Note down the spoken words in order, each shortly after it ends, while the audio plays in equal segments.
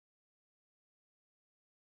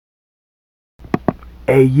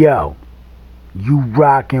Hey yo, you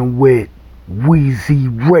rockin' with Wheezy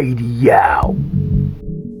Radio.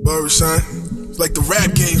 Word, son. It's like the rap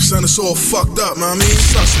game, son. It's all fucked up, man. I mean,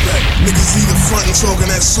 suspect. Niggas either frontin' talking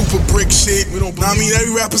that super brick shit. I mean, every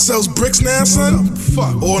rapper sells bricks now, son.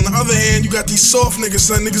 Fuck. Or on the other hand, you got these soft niggas,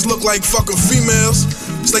 son. Niggas look like fucking females.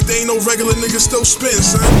 It's like they ain't no regular niggas still spittin',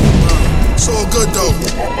 son. It's all good though.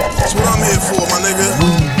 That's what I'm here for, my nigga.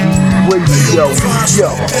 Wheezy Radio.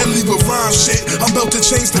 Deadly with rhyme shit. I'm about to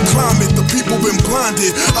change the climate. The people been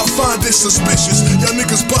blinded. I find it suspicious. Y'all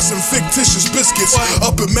niggas bustin' fictitious biscuits.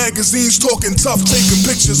 Up in magazines talking tough, taking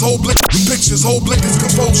pictures. Whole blickers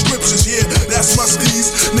compose scriptures. Yeah, that's my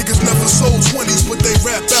steez. Niggas never sold 20s, but they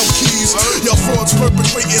rap out keys. Y'all frauds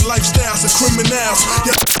perpetrating lifestyles of criminals.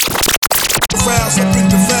 Y'all files up in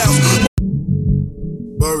the vows.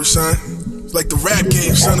 Word, son. Like the rap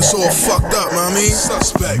game, son, it's all fucked up, man. I mean,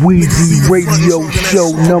 suspect. Wheezy Radio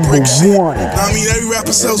Show number 1. I mean, every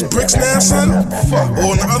rapper sells bricks now, son.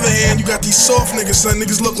 Or on the other hand, you got these soft niggas, son.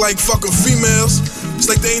 Niggas look like fucking females. It's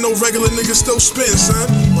like they ain't no regular niggas still spittin', son.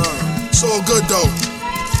 It's all good though.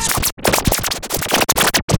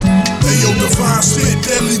 Hey yo, divine shit,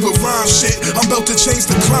 deadly with rhyme shit. I'm about to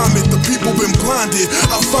change the climate. The people been blinded.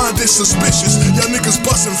 I find it suspicious. Y'all niggas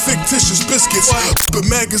bustin' fictitious biscuits. But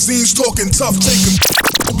magazines talking tough, taking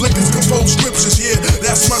blickers compose scriptures. Yeah,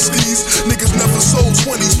 that's my steez. Niggas never sold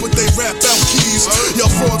 20s, but they rap out keys.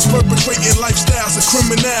 Y'all frauds perpetrating lifestyles of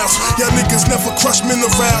criminals. Y'all niggas never crush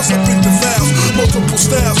minerals up in the vows. Multiple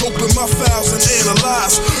styles, open my files and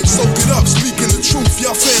analyze. Soak it up, speaking the truth,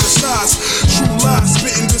 y'all fantasize. True lies,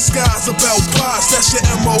 spitting disguise about pies. That's your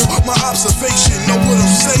MO, my observation. Know what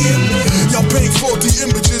I'm saying? Y'all paint faulty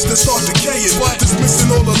images that start decaying. Dismissing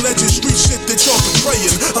all the legend street shit that y'all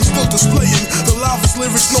betraying. I'm still displaying the loudest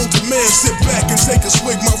lyrics known to man. Sit back and take a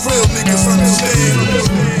swig, my real niggas understand.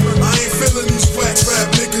 I ain't feeling these whack rap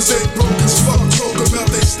niggas. They broke as fuck. Talk about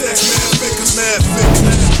they stack mad figures, mad figures.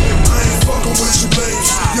 I ain't fucking with you lames.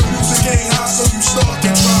 Your music ain't hot, so you start to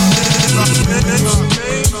try.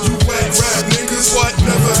 You whack rap niggas. What?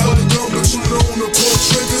 Never held a gun, but you know to pull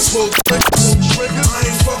triggers. Pull triggers. I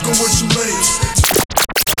ain't fucking with you lames.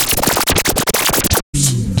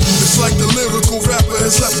 It's like the lyrical rapper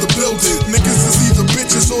has left the building. Niggas is either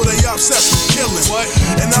bitches or they obsessed with killing.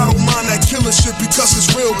 And I don't mind that killing shit because it's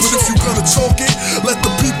real. But if you gonna talk it, let the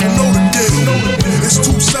people know the deal. It's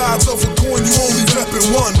two sides of a coin, you only reppin'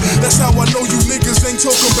 one. That's how I know you niggas ain't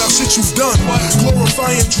talking about shit you've done.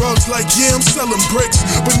 Glorifying drugs like, yeah, I'm selling bricks.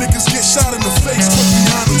 But niggas get shot in the face, put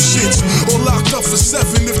behind them shits. Or locked up for 7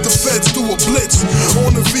 if the feds do a blitz.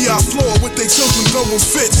 On the VI floor with their children throwing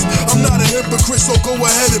fits. I'm not a hypocrite, so go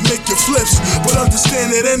ahead and make your flips. But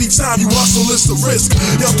understand that anytime you hustle, it's a risk.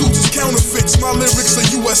 Y'all dudes is counterfeits, my lyrics are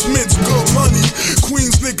US mints, good money.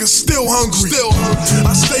 Queens niggas still hungry.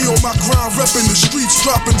 I stay on my grind, reppin' the streets,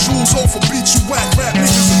 dropping jewels over beats. You whack rap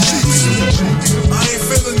niggas and cheats. I ain't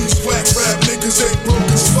feeling these whack rap niggas. They broke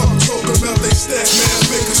as fuck. Talk about they stack mad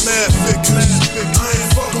figures, mad figures. I ain't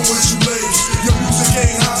fucking with you lames. Your music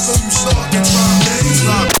ain't hot, so you start to try names.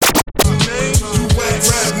 You whack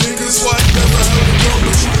rap niggas. What? Never held a gun,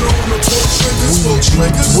 but you know to pull triggers. Pull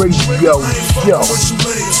triggers. Radio I ain't fucking with you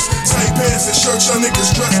lames. Tight pants and shirts, y'all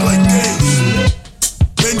niggas dressed like games.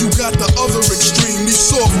 Then you got the other extreme. These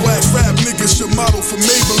soft whack rap niggas should model for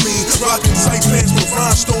Maybelline. Rockin' tight pants with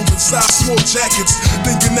rhinestones inside small jackets.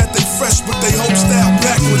 Thinking that they fresh, but they whole style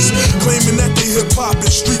backwards. Claiming that they hip hop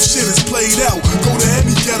and street shit is played out. Go to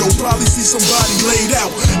any ghetto, probably see somebody laid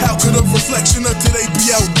out. How could a reflection of today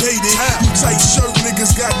be outdated? You tight shirt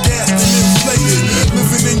niggas got gassed and inflated.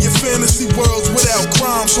 Living in your fantasy worlds without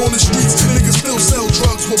crimes. On the streets, niggas still sell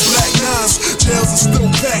drugs with black nines. Jails are still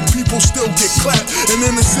packed, people still get clapped. And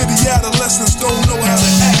in the city, adolescents don't know how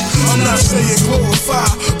to act. I'm not saying glorify,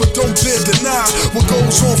 but don't dare deny what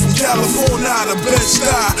goes on from California to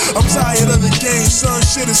Bed-Stuy. I'm tired of the game, son,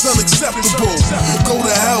 shit is unacceptable. Go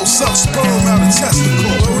to hell, suck sperm out of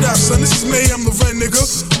testicle. Word out, son, this is Mayhem the Red nigga.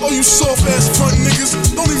 Oh, you soft ass front niggas,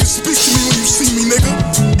 don't even speak to me when you see me, nigga.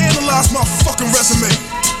 Analyze my fucking resume.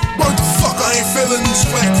 What the fuck, I ain't feeling these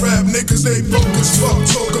whack rap niggas. They broke as fuck,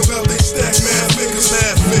 talk about they stack mad figures,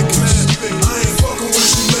 mad figures. I ain't fucking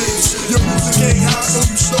with you lames. Your music ain't hot, so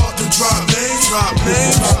you start to drop names. You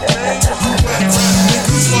whack rap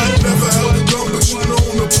niggas. What? Never held a gun, but you know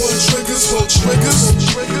to pull triggers. Pull triggers.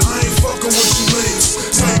 I ain't fucking with you lames.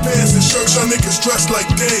 Tight pants and shirts, y'all niggas dressed like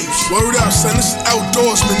games. Word out, son, this is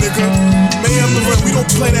outdoorsman, nigga. Mayhem the Run, we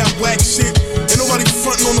don't play that whack shit. Ain't nobody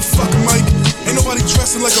frontin' on the fucking mic. Ain't nobody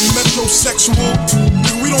dressing like a metrosexual.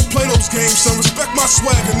 Nigga, we don't play those games, son. Respect my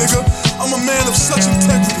swagger, nigga. I'm a man of such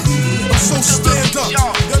integrity. I'm so stand up.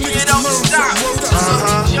 Y'all niggas can learn from word up.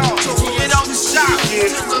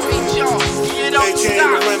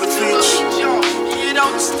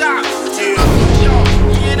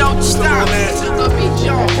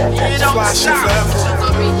 that shit forever.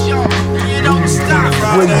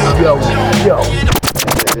 Radio Show.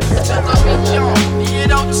 You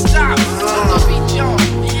don't stop.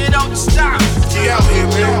 You don't stop. Get out here,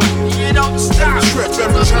 man. You don't stop. Trip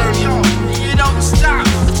every turn. You don't stop.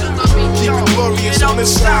 Keep it glorious on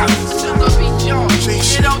this side.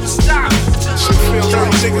 You don't stop. Shit feels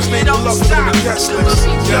like niggas name love it on the guest list.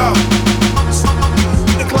 Yo.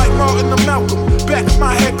 Look like Martin and Malcolm. Back of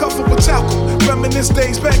my head covered with talcum. Reminisce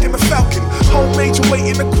days back in the Falcon. Homemade your weight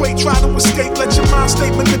in the quake. Try to escape. Let your mind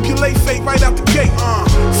state manipulate fate right out the gate.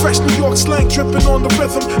 Fresh New York slang dripping on the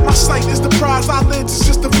rhythm. My sight is the prize. Eyelids is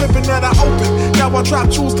just the ribbon that I open. Now I drop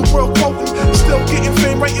jewels the world quoting. Still getting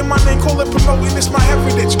fame. Writing my name. Call it promoting. It's my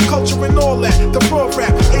heritage. Culture and all that. The raw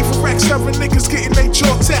rap. Averex. 7 niggas getting they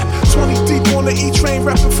jaw tapped. 20 deep on the E-train.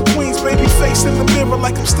 Rapping for Queens. Baby face in the mirror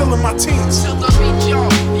like I'm still in my teens.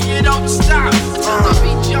 You don't stop.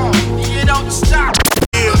 You don't stop.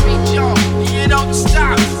 You don't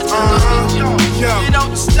stop. You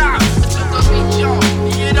don't stop.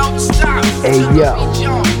 You don't stop. Hey yo, you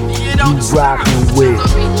rockin' with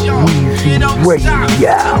Weezy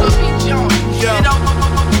Radio.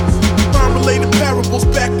 Related parables,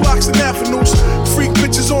 back blocks and avenues. Freak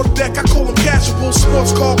bitches on deck, I call them casuals.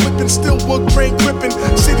 Sports car whipping, still wood grain gripping.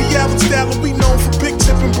 City Allen style, and we known for big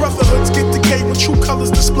tipping. Brotherhoods get decayed when true colors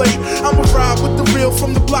displayed. I'ma ride with the real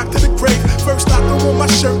from the block to the grave. First I throw on my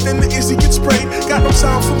shirt, then the Izzy gets sprayed. Got no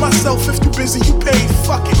time for myself, if you busy, you paid.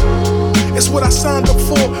 Fuck it. It's what I signed up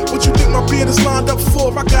for. What you think my beard is lined up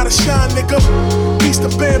for? I gotta shine, nigga. Peace to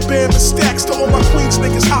Bam Bam and Stacks. To all my Queens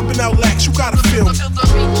niggas hopping out lax. You gotta feel me.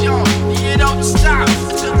 You don't stop.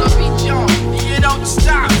 You don't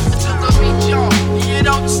stop. You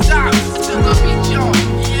don't stop.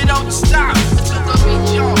 You don't stop.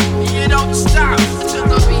 You don't stop.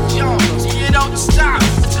 You don't stop.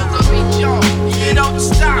 You don't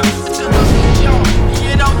stop.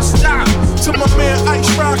 You don't stop. To my man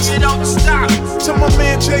Ice Rocks. You don't stop. To my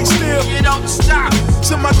man Jay Steele. You don't stop.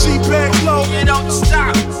 To my G-Bag Low. You don't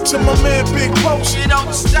stop. To my man Big Post. You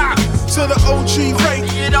don't stop. To the OG Ray.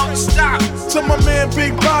 You don't stop. To my man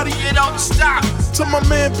Big Body. You don't stop. To my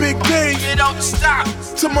man Big Dave. You don't stop.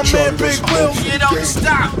 To my man Big Will. You don't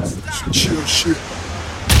stop. Some chill shit.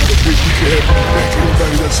 I think we can have back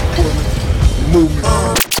everybody that's supporting the movement.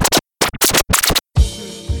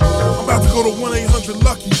 I'm about to go to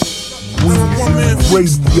 1-800-LUCKY.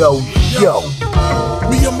 Radio Show.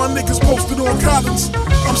 Me and my niggas posted on Collins.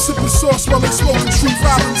 I'm sipping sauce while they smoking Tree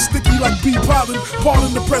Rollins. Sticky like B pollen,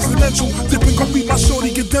 pardon the presidential. Dipping gon' beat my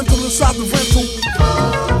shorty, get dental inside the rental.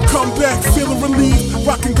 Come back feeling relieved,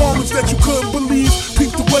 rocking garments that you couldn't believe.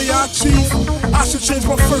 Peep the way I achieve. I should change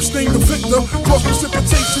my first name to Victor. Cross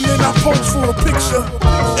precipitation and I pose for a picture.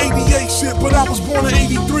 88 shit, but I was born in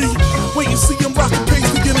 83. Wait and see him rocking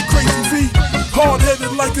pasty in a crazy V.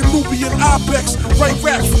 Hard-headed like a Nubian Ibex. Write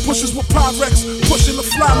raps for pushers with Pyrex. Pushing the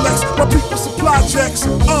fly lex, my people supply checks. I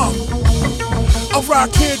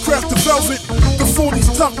rock handcraft the velvet. The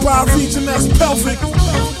 40s tucked by a region that's pelvic.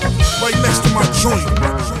 Right next to my joint.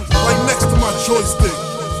 Right next to my joystick.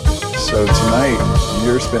 So tonight,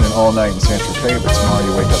 you're spending all night in San Tropez, but tomorrow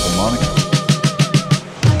you wake up in Monaco.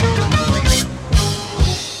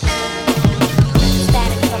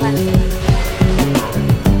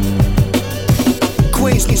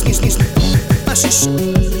 Queens,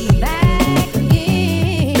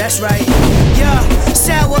 that's right. Yeah,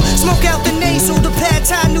 sour, smoke out the nasal. The pad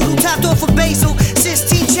thai noodle topped off of basil.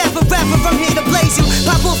 16 chapter rapper, I'm here to blaze you.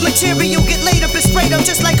 Pop off material, get laid up and sprayed up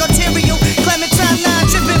just like Ontario. Clementine 9,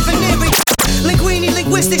 dripping venereal. Linguini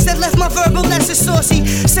linguistics that left my verbal lesson saucy.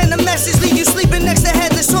 Send a message, leave you sleeping next to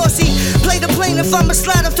headless horsey. Play the plaintiff, I'ma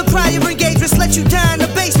slide up to prior engagements. Let you die in the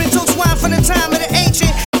basement, toast wine from the time of the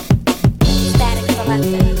ancient.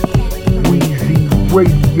 Weezy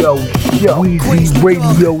Radio Show. Weezy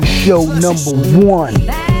Radio Show #1.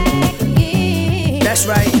 That's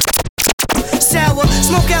right. Sour,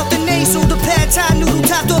 smoke out the nasal. The pad thai noodle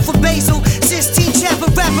topped off of basil. 16 chapter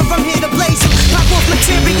rapper, I'm here to blaze you. Pop off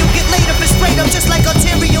material, get laid up and sprayed up just like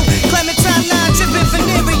Ontario. Clementine 9, dripping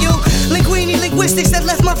venereal. Linguini linguistics that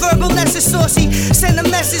left my verbal lesson saucy. Send a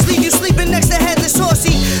message, leave you sleeping next to headless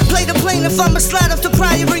horsey. Play the plaintiff, I'ma slide up to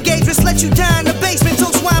prior engagements. Let you die in the basement,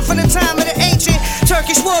 toast wine from the time of the ancient.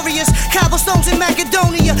 Turkish warriors, cobblestones in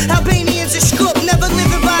Macedonia. Albanians and Shkoop, never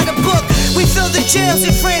living by the book. We fill the jails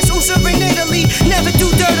in France, also in Italy. Never do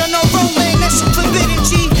dirt on our own land, that shit forbidden,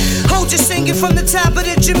 G. Hold your singing from the top of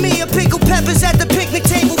the Jamia. Pickled peppers at the picnic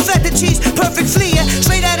table, feta cheese, perfect flea.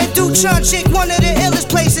 Straight out of Duchan, chick, one of the illest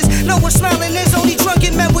places. No one smiling, there's only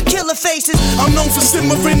drunken men with killer faces. I'm known for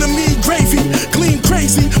simmering the mean gravy, clean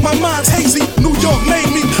crazy, my mind's hazy. New York made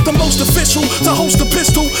me the most efficient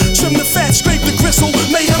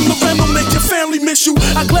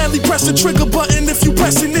press the trigger button if you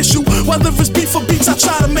press an issue. Whether it's beef or beats, I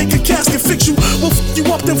try to make a casket fix you. We'll f you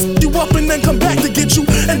up, then f you up, and then come back to get you.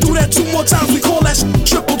 And do that 2 more times, we call that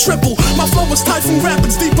triple, triple. My flow is typhoon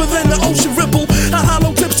rapids, deeper than the ocean ripple. A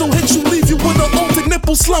hollow tip so hit you, leave you with an open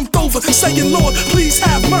nipple slumped over. Saying, Lord, please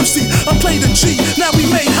have mercy. I played a G, now we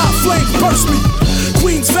made hot flames burst me.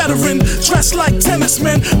 Queens veteran, dressed like tennis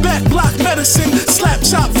men. Back block medicine, slap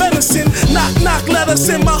chop venison. Knock, knock, let us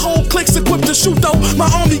in. My whole clique's equipped to shoot though. My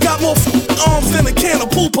army got more arms than a can of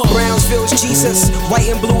pooper. Brownsville's Jesus, white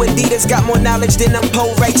and blue Adidas. Got more knowledge than them poor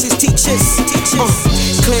righteous teachers.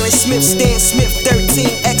 Clarence Smith, Stan Smith, 13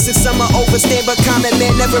 exes. Some are overstand, but common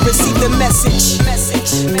man never received the message.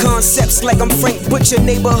 Concepts like I'm Frank Butcher,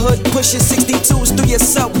 neighborhood pushing 62s through your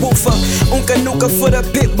subwoofer. Unka Nuka for the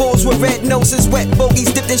pit bulls with red noses, wet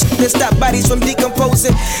bogeys dipped in shit that stop bodies from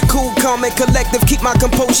decomposing. Cool, calm, and collective, keep my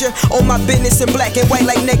composure. All my business in black and white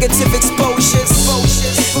like negative exposures.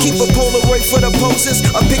 Keep a Polaroid for the poses.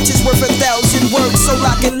 A picture's worth 1,000 words, so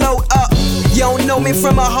lock and load up. You don't know me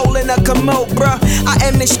from a hole in a commode, bruh. I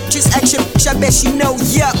am the shit, just action, I bet you know,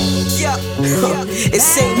 yup. It's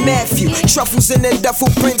St. Matthew, truffles in the duffel,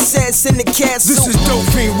 princess in the castle. This is dope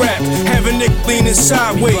fiend rap, having Nick leaning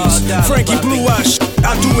sideways. Frankie Blue Eye shit,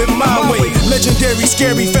 I do it my way. Legendary,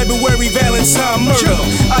 scary, February Valentine murder.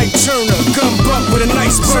 Ike Turner, gun buck with a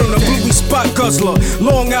nice burner. Bluey spot guzzler,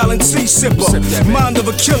 Long Island tea sipper. Mind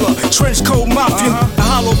of a killer, trench coat mafia. A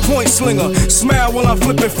hollow point slinger, smile while I'm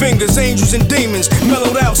flipping fingers. Angels and demons,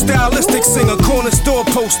 mellowed out stylistic singer. Corner store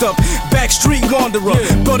post up, backstreet wanderer.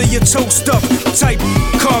 Butter your toast up, type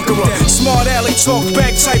conqueror. Smart alley talk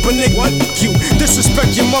back type of nigga. You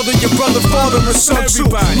disrespect your mother, your brother, father, or son too.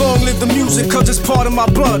 Long live the music, cause it's part of my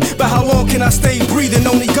blood. But how long can I stay breathing?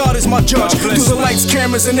 Only God is my judge. Through the lights,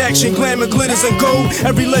 cameras, and action, glamour, glitters, and gold.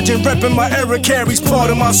 Every legend repping my era carries part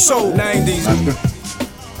of my soul. 90s.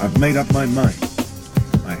 Master, I've made up my mind.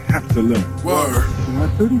 I have to learn. Word. My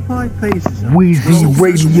 35 paces. Weezy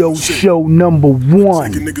Radio Show number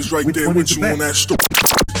 1. Taking niggas right there with you on that store.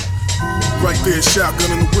 Right there,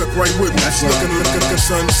 shotgun in the whip, right with me. Looking,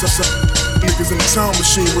 son. Niggas in the time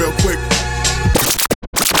machine real quick.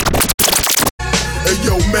 Hey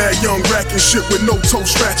yo, mad young racking shit with no toe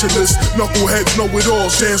scratchers. Knuckleheads know it all,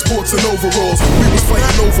 transports and overalls. We was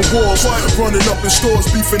fighting over walls, running up in stores,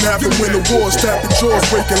 beefing, having winter wars, tapping jaws,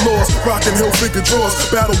 breaking laws, rocking hill figure drawers,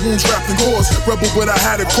 battle wounds wrapped in gauze. Rebel, but I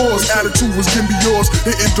had a cause, attitude was give me yours.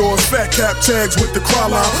 Hitting doors, fat cap tags with the cry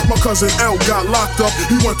line. My cousin L got locked up,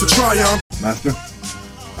 he went to Tryon. Master,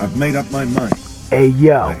 I've made up my mind. Hey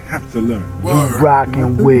yo, I have to learn. you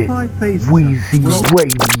rockin' with Weezy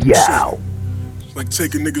Radio. Like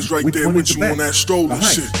taking niggas right there with you on that stroller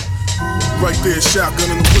shit. Right there,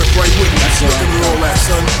 shotgun in the whip, right with me. Looking at all that,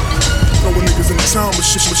 son. Throwing niggas in the time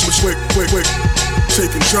machine, quick.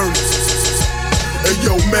 Taking journeys. Hey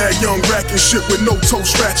yo, mad young racking shit with no toe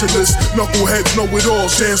scratchers. Knuckleheads know it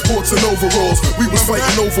all, transports and overalls. We was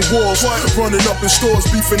fighting over walls, running up in stores,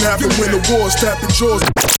 beefing, having winter wars, tapping jaws.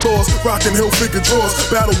 Rockin' hill figure drawers,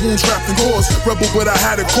 battle wounds wrapped in gauze. Rebel, but I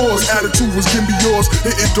had a cause, attitude was give me yours.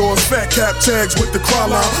 Hitting doors, fat cap tags with the cry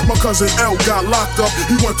line. My cousin L got locked up,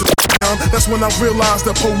 he went to That's when I realized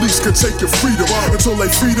that police could take your freedom. Until they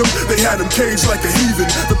freed him, they had him caged like a heathen.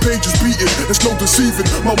 The page is beaten, it's no deceiving.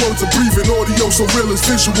 My words are breathing, audio so real as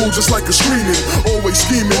visual, just like a screaming. Always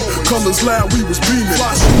scheming, colors loud, we was beaming.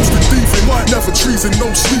 Used to thieving, never treason, no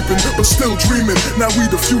sleeping, but still dreaming. Now we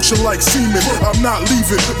the future like semen. I'm not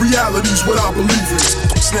leaving, reality's what I believe in.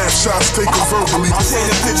 Snapshots taken verbally, I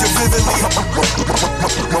paint a picture vividly.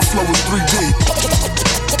 My flow is 3D.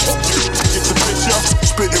 Get the picture,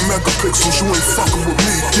 spitting megapixels, you ain't fucking with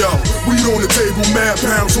me. Yo, weed on the table, mad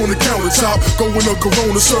pounds on the countertop. Going on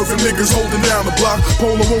Corona, serving niggas holding down the block.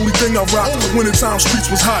 Polo, only thing I rock. Wintertime streets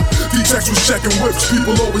was hot. D-Tex was checking whips,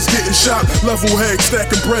 people always getting shot. Level head,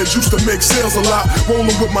 stacking bread, used to make sales a lot.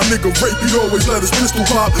 Rolling with my nigga Rape, he'd always let his pistol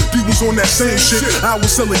pop. D was on that same shit, I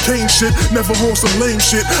was selling cane shit. Never on some lame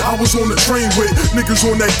shit, I was on the train with niggas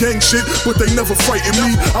on that gang shit, but they never frightened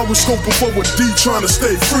me. I was scoping for a D, trying to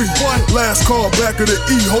stay free. Last call, back of the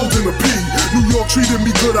E, holding a P. New York treated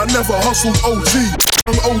me good, I never hustled OG.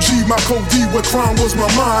 I'm OG, my code D, where crime was my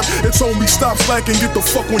mind. It told me stop slacking, get the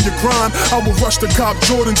fuck on your grind. I would rush the cop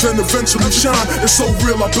Jordans and eventually shine. It's so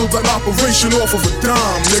real, I built an operation off of a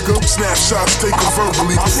dime, nigga. Snapshots taken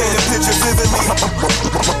verbally, I paint a picture vividly.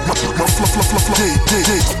 My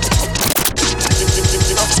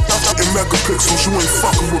in megapixels, you ain't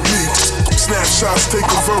fucking with me. snapshots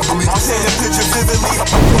taken verbally. I'm saying the picture vividly.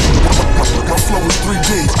 My flow is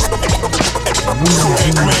 3D.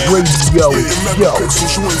 Radio, yo.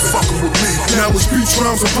 Pixels, you ain't fucking with me. Now it's beats,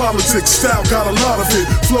 rhymes, and politics. Style got a lot of it.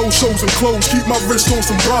 Flow, shows, and clothes. Keep my wrist on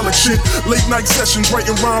some brolic shit. Late night sessions,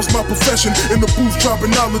 writing rhymes, my profession. In the booth,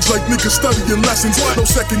 dropping knowledge like niggas studying lessons. No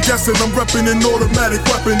second guessing, I'm repping an automatic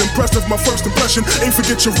weapon. Impressive, my first impression. Ain't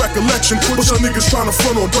forget your recollection. But some niggas trying to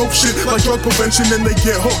front on dope shit like drug prevention, and they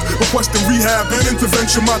get hooked. Requesting rehab and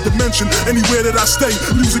intervention, my dimension. Anywhere that I stay,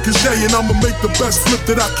 music is Jay, and I'ma make the best flip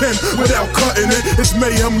that I can without cutting it. It's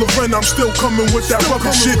Mayhem Loren, I'm still coming with that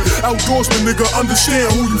rugged shit. Outdoorsman, nigga,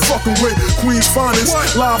 understand who you fucking with. Queen's finest,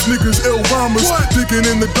 live niggas, ill rhymers. Digging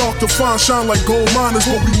in the dark to find shine like gold miners,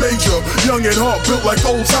 but we major. Young at heart, built like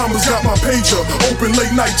old timers. Got my pager, open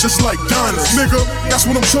late night just like diners. Nigga, that's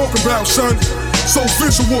what I'm talking about, son. So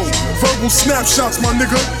visual, verbal snapshots, my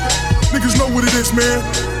nigga. Niggas know what it is, man.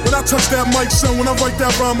 When I touch that mic, son, when I write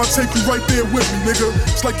that rhyme, I take you right there with me, nigga.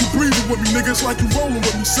 It's like you breathing with me, nigga. It's like you rolling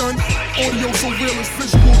with me, son. Audio so real, it's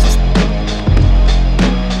visual.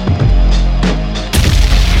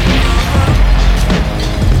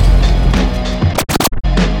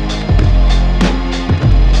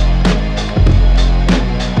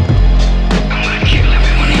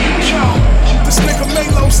 This nigga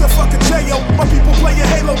Melo said fuck a J.O. My people playing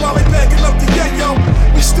Halo while they bagging up the yayo.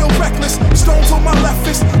 We still reckless, stones on my left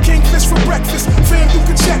fist, kingfish for breakfast. Fam, you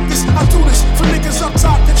can check this. I do this for niggas up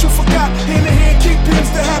top that you forgot. Hand in hand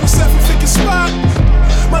kingpins that have a 7-figure spot.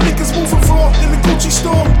 My niggas moving raw in the Gucci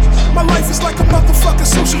store. My life is like a motherfucking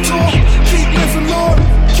sushi tour. Keep living, Lord.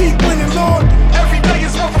 Keep winning, Lord. Every day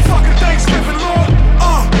is motherfucking Thanksgiving, Lord.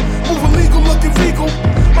 Move illegal, looking regal.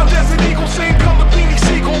 My desert eagle, same color, beanie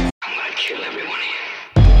seagull. I'm gonna kill everyone here.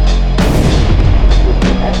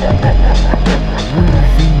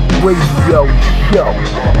 Radio show.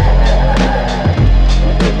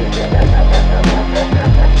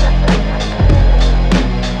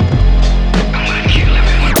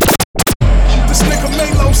 This nigga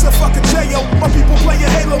Melo said fuck a J.O. My people playing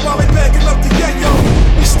Halo while they bagging up the yayo.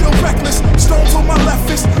 We still reckless, stones on my left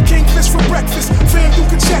fist, kingfish for breakfast. Fam, you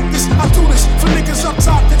can check this. I do this for niggas up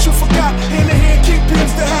top that you forgot. Hand in hand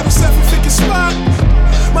kingpins that have a 7-figure spot.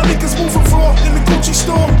 My niggas moving raw in the Gucci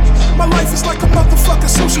store. My life is like a motherfucking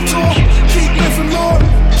sushi tour. Keep living, Lord.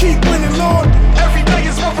 Keep winning, Lord. Every day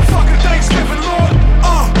is motherfucking Thanksgiving, Lord.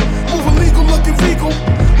 Move illegal, looking regal.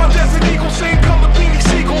 My desert eagle, same color, beanie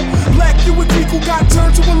seagull. Black, you a Greek who got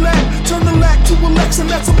turned to a lack. Turn the lack to a Lex, and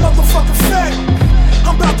that's a motherfucking fact.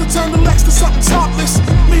 I'm about to turn the Lex to something topless.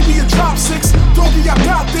 Maybe a drop 6. Doggy, I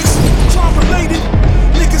got this. Crime related.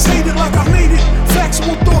 Niggas hate it like I made it.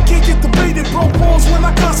 Factual thought can't get debated. Broke walls when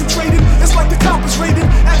I concentrated. It's like the coppers raided.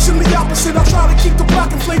 Actually opposite. I try to keep the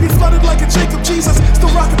block inflated. Flooded like a Jacob Jesus. Still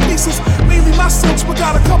rocking pieces. Mainly my silks, but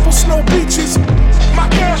got a couple snow beaches. My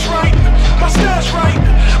cash right. My stash right.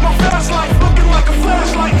 My fast life looking like a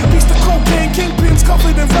flashlight. Piece of cocaine, kingpins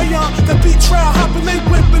covered in rayon. That beat trial, hopping they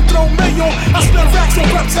whip and throw mayo. I spend racks on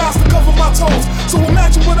reptiles to cover my toes. So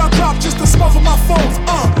imagine what I drop just to smother my foes.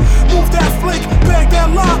 Move that flake, bag that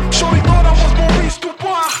lie. Shorty thought I was Maurice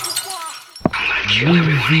Dubois.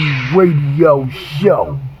 Weezy Radio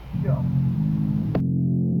Show.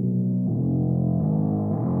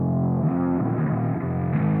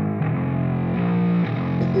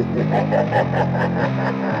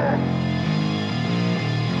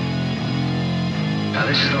 Now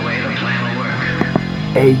this is the way the plan will work.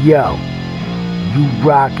 Hey yo, you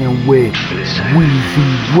rockin' with Weezy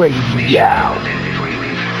Radio.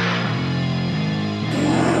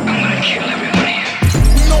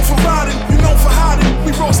 We known for riding, you known for hiding.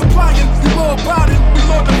 We raw supplying, you law abiding, we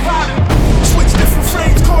law dividing. Switch different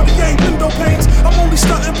frames, Cartier window panes. I'm only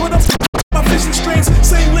stunting, but I'm my vision strains.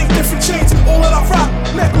 Same link, different chains. All that I rock,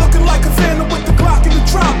 neck looking like a Vanna with the Glock in the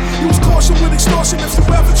drop. Use caution with extortion if you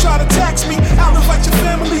ever try to tax me. I'll invite your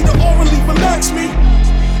family to orally relax me.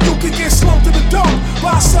 You can get slumped in the dark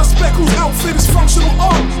by a suspect whose outfit is functional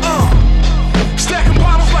art. Stacking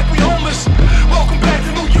bottles like we homeless. Welcome back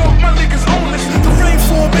to New York, my niggas own this. The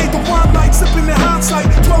rainfall made the wine light, sipping in hindsight.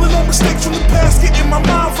 Dwelling on mistakes from the past, getting my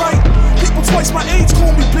mind right. People twice my age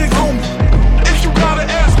call me big homie. If you gotta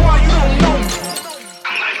ask why you don't know me,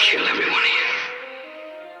 I'm gonna kill everyone here.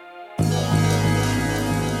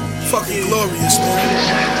 fucking glorious, man.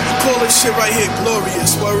 I call this shit right here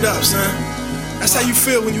glorious. Word up, son. That's how you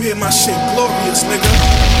feel when you hear my shit glorious, nigga.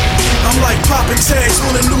 I'm like popping tags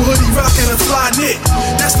on a new hoodie, rocking a fly knit.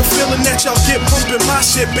 That's the feeling that y'all get pumping my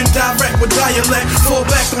shit. Been direct with dialect. Fall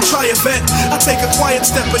back, don't try a vet. I take a quiet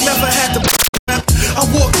step, but never had to. I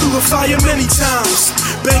walk through through the fire many times.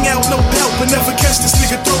 Bang out, no doubt, but never catch this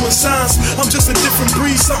nigga throwing signs. I'm just a different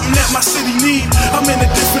breed, something that my city need. I'm in a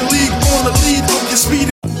different league, on the lead, up your speed.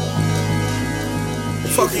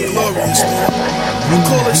 Fucking glorious, man. We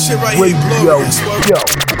call this shit right here glorious, bro.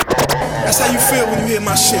 That's how you feel when you hear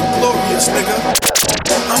my shit, glorious, nigga.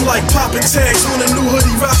 I'm like popping tags on a new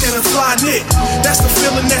hoodie, rocking a fly knit. That's the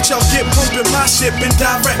feeling that y'all get pumping my shit. Been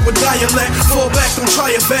direct with dialect, fall back, don't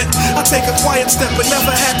try a vet. I take a quiet step, but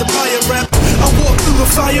never had to buy a rap. I walk through the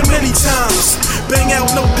fire many times. Bang out,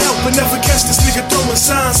 no doubt, but never catch this nigga throwing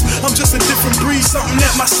signs. I'm just a different breed, something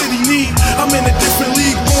that my city need. I'm in a different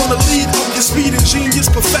league, born to lead. Up your speed, ingenious,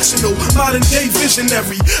 professional, modern day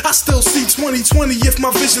visionary. I still see 2020 if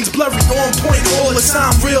my vision's blurry. On point all the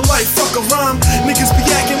time, real life, fuck a rhyme. Niggas be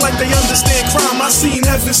acting like they understand crime. I seen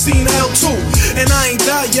heaven, seen hell too. And I ain't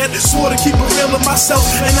died yet, swore to keep it real of myself.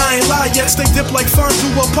 And I ain't lied yet, stay dip like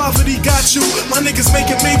fondue while poverty got you. My niggas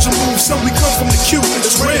making major moves, so we come from the Q.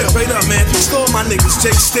 It's real, right up, man. Stole my niggas,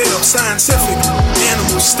 Jake Still, Scientific,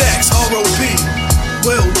 Animal Stacks, R.O.B.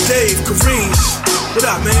 Will, Dave, Kareem. What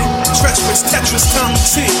up, man? Treacherous, Tetris, Tommy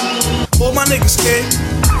T. All my niggas, kid.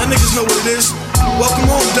 My niggas know what it is. Welcome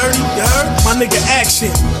home, Dirty, you heard? My nigga Action,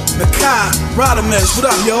 Nakai, Rodamez, what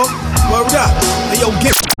up, yo? Word up. Hey, yo,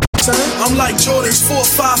 get son. I'm like Jordan's 4,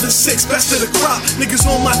 5, and 6, best of the crop. Niggas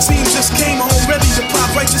on my team just came home ready to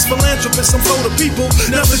pop. Righteous philanthropists, I'm for the people.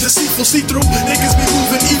 Never deceitful, see-through. Niggas be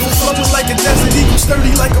moving evil, flowing like a desert eagle,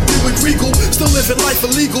 sturdy like a Buick Regal. Still living life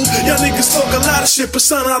illegal. Y'all niggas talk a lot of shit, but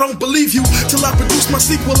son, I don't believe you. Till I produce my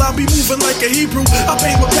sequel, I'll be moving like a Hebrew. I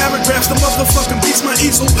paint with paragraphs, the motherfucking beats my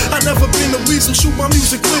easel. I never been a weasel, shoot my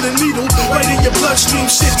music with a needle. Right in your bloodstream,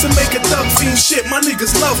 shit to make a thug fiend. Shit, my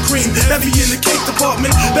niggas love cream, heavy in the cake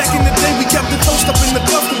department. Back in the day, we kept the toast up in the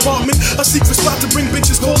glove compartment. A secret spot to bring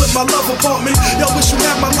bitches, call it my love apartment. Y'all wish you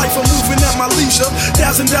had my life, I'm moving at my leisure.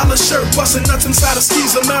 $1,000 shirt, busting nuts inside a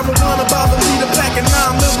skeezer. Marijuana by the leader, packing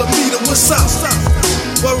 9mm. What's up?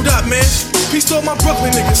 Word up, man. Peace to all my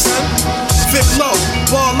Brooklyn niggas, son. Vic Low,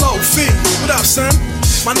 Bar Low, Fee. What up, son?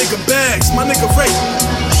 My nigga Bags, my nigga Ray,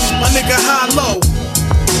 my nigga High Low.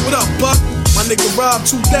 What up, Buck? My nigga Rob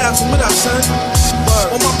 2000. What up, son?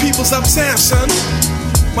 All my people's uptown, son.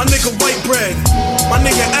 My nigga White Bread, my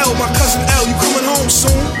nigga L, my cousin L, you coming home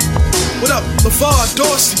soon? What up, LeVar,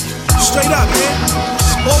 Dorsey, straight up, man.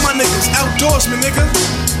 All my niggas, outdoorsman, nigga.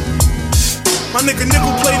 My nigga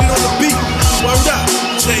Nickel played it on the beat. Word up,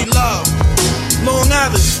 J Love, Long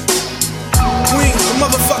Island, Queens, the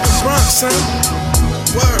motherfucking Bronx, son.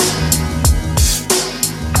 Word.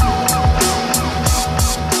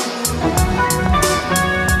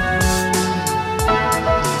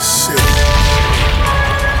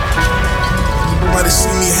 Might have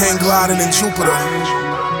seen me hang gliding in Jupiter.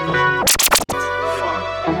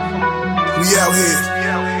 We out here,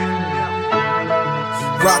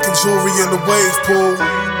 rocking jewelry in the wave pool.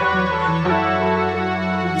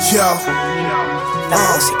 Yo. La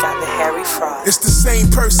música de Harry Fraud. It's the same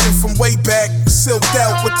person from way back, silked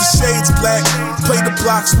out with the shades black. Play the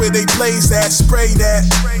blocks where they blaze at, spray that.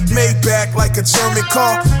 Made back like a German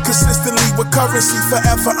car, consistently with currency,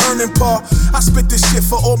 forever earning par. I spit this shit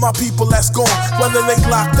for all my people that's gone. Whether they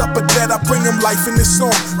locked up or dead, I bring them life in this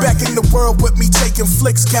song. Back in the world with me taking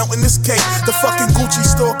flicks, counting this cake. The fucking Gucci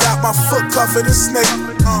store got my foot covered in snake.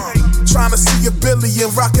 Trying to see a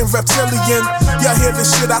billion, rockin' reptilian. Y'all hear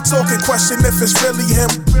this shit I talk and question if it's really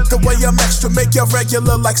him. The way I'm extra make y'all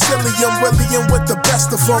regular like Cillian. William with the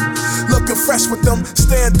best of them, looking fresh with them.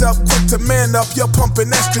 Stand up, quick to man up, you're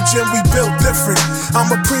pumping estrogen. We built different,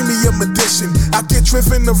 I'm a premium edition. I get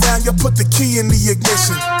driven around, you put the key in the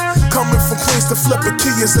ignition. Coming from Queens to flip a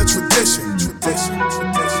key is a tradition.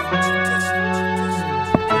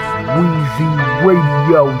 Weezy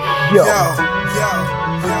Radio Show.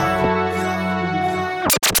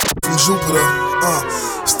 From Jupiter,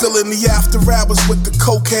 still in the after hours with the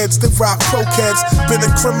cokeheads, the rock pro-cats. Been a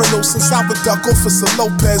criminal since I would duck Officer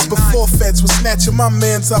Lopez. Before feds was snatching my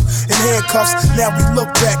mans up in handcuffs. Now we look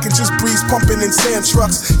back and just breeze pumping in sand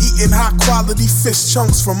trucks. Eating high quality fish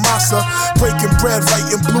chunks from Masa. Breaking bread,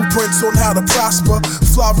 writing blueprints on how to prosper.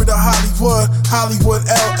 Florida, Hollywood,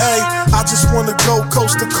 LA. I just wanna go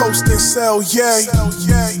coast to coast and sell, yay.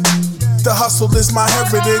 The hustle is my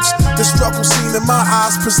heritage. The struggle seen in my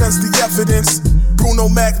eyes presents the evidence. Bruno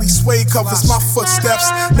Magli suede covers my footsteps.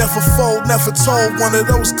 Never fold, never told, one of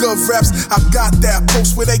those good reps. I got that,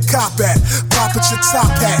 post where they cop at. Pop at your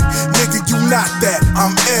top hat, nigga you not that,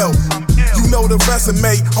 I'm ill. You know the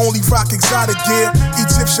resume, only rock exotic gear.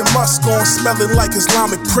 Egyptian musk on, smelling like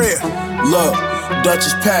Islamic prayer. Look, Dutch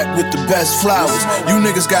is packed with the best flowers. You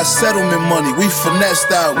niggas got settlement money, we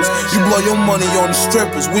finessed ours. You blow your money on the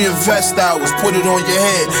strippers, we invest ours. Put it on your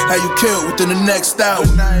head, how you kill within the next hour.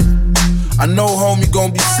 I know homie gon'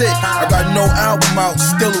 be sick. I got no album out,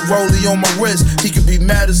 still a rollie on my wrist. He can be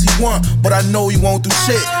mad as he want, but I know he won't do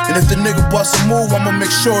shit. And if the nigga bust a move, I'ma make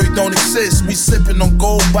sure he don't exist. We sippin' on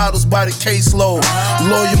gold bottles by the caseload.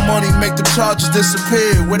 Lawyer money make the charges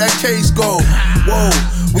disappear. Where that case go? Whoa,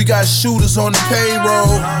 we got shooters on the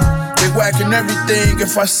payroll. They whacking everything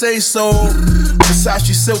if I say so.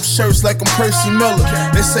 Versace silk shirts like I'm Percy Miller.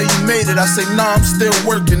 They say you made it, I say nah, I'm still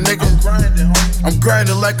working, nigga. I'm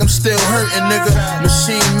grinding like I'm still hurting, nigga.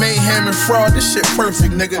 Machine mayhem and fraud, this shit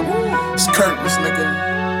perfect, nigga. It's curtains, nigga.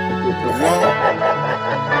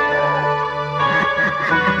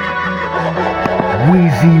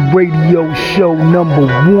 Weezy Radio Show #1.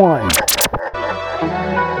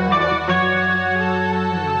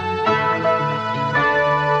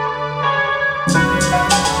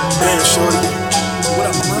 Man, shorty, what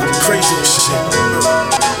up, man? Crazy as shit.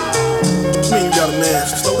 I mean, you got a man.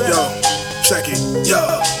 Yo, check it, yo.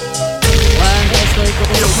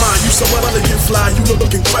 Yo, man, you so elegant, fly, you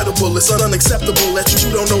look incredible. It's unacceptable that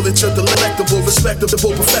you don't know that you're delectable,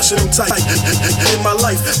 respectable, professional type. In my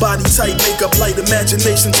life, body tight, makeup light,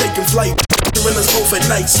 imagination taking flight. In us both at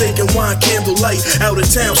night, steak and wine, candlelight. Out of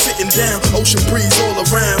town, sitting down, ocean breeze all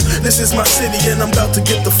around. This is my city and I'm about to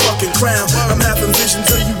get the fucking crown. I'm having vision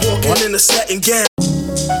till you walking in a satin gown.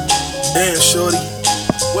 Damn, shorty,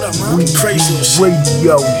 what up, man? Crazy as shit.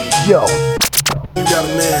 Radio Show. You got a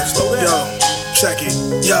man, yo, check it,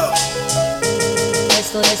 yo.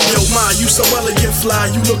 Yo, ma, you so elegant,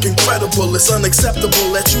 fly, you look incredible. It's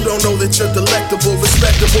unacceptable that you don't know that you're delectable,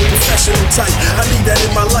 respectable, professional type. I need that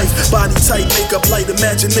in my life. Body tight, makeup light,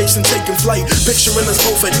 imagination taking flight. Picturing us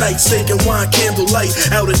both at night, steak and wine, candlelight.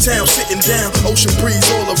 Out of town, sitting down, ocean breeze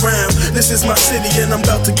all around. This is my city and I'm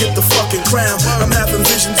about to get the fucking crown. I'm having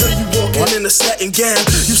vision till you walking in a satin gown.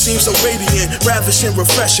 You seem so radiant, ravishing,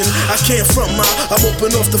 refreshing. I can't front I'm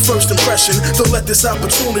open off the first impression. Don't let this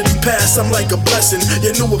opportunity pass, I'm like a blessing.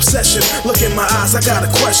 Your new obsession, look in my eyes, I got a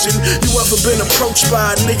question. You ever been approached by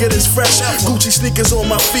a nigga that's fresh? Gucci sneakers on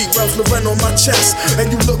my feet, Ralph Lauren on my chest. And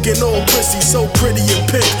you looking all prissy, so pretty and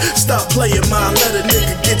pink. Stop playing my, let a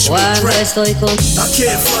nigga get you a drink. I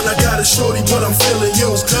can't front, I got a shorty, but I'm feeling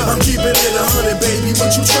you. I'm keeping it 100, baby, what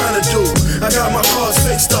you trying to do? I got my cards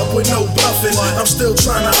fixed up with no bluffing. I'm still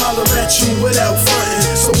trying to holler at you without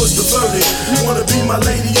fronting. So what's the verdict? You wanna be my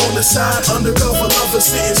lady on the side? Undercover lover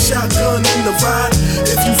sitting shotgun in the ride.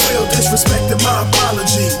 If you feel disrespected, my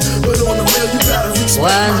apology. But on the real, you gotta respect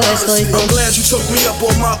my honesty. I'm glad you took me up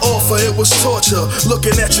on my offer, it was torture.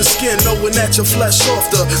 Looking at your skin, knowing that your flesh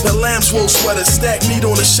softer. The lamb's wool sweater, stacked meat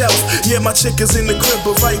on the shelf. Yeah, my chick is in the crib,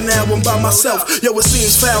 but right now I'm by myself. Yo, it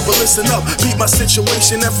seems foul, but listen up, beat my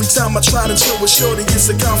situation. Every time I try to chill with shorty, it's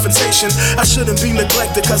a confrontation. I shouldn't be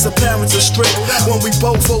neglected, cause her parents are strict. When we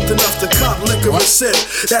both old enough to cop liquor and sip.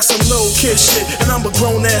 That's some little kid shit, and I'm a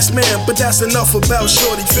grown ass man. But that's enough about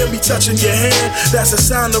shorty, feel me touching your hand? That's a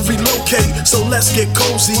sign to relocate, so let's get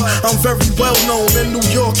cozy. I'm very well known in New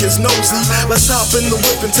York is nosy. Let's hop in the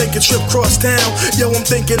whip and take a trip cross town. Yo, I'm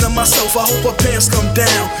thinking to myself, I hope her pants come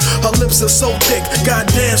down. Her lips are so thick,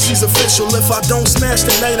 goddamn, she's official. If I don't smash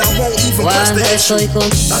tonight, I won't even press the issue.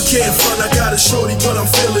 I can't front, I got a shorty, but I'm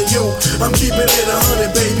feeling you. I'm keeping it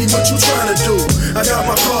 100, baby, what you trying to do? I got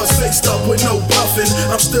my cards fixed up with no bluffing.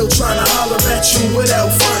 I'm still trying to holler at you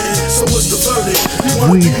without fronting. So what's the verdict?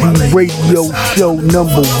 Weezy Radio Show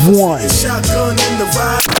 #1. Shotgun in the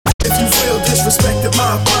ride. If you feel disrespected,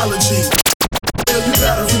 my apology. You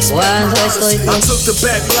gotta respect my honesty. I took the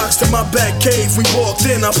back blocks to my back cave. We walked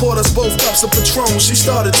in, I poured us both cups of Patron. She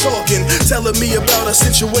started talking, telling me about her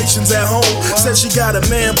situations at home. Said she got a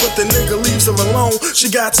man, but the nigga leaves her alone.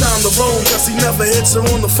 She got time to roam, cause he never hits her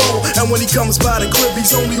on the phone. And when he comes by the crib,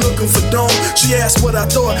 he's only looking for dome. She asked what I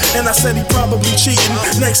thought, and I said he probably cheating.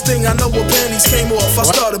 Next thing I know, her panties came off, I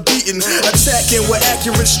started beating. Attacking with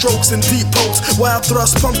accurate strokes and deep pokes. Wild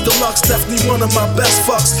thrust, pump deluxe, definitely one of my best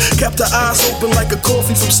fucks. Kept her eyes open like a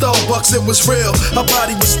coffee from Starbucks, it was real. Her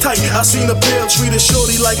body was tight, I seen a pill, treated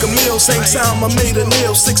shorty like a meal. Same time I made a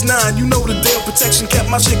nail, 6'9", you know the deal. Protection kept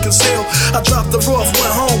my shit concealed. I dropped her off,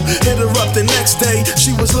 went home, hit her up the next day.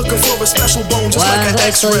 She was looking for a special bone, just like an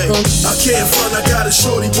X-ray. I can't front, I got a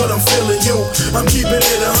shorty, but I'm feeling you. I'm keeping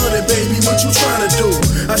it 100, baby, what you trying to do?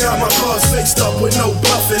 I got my cards fixed up with no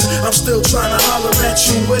bluffing. I'm still trying to holler at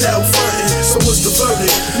you without fronting. So what's the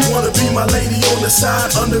verdict? You wanna be my lady on the side?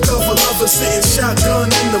 Undercover lover sitting shotgun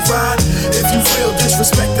in the ride. If you feel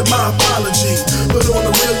disrespected, my apology. But on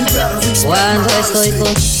the real, you gotta respect my honesty.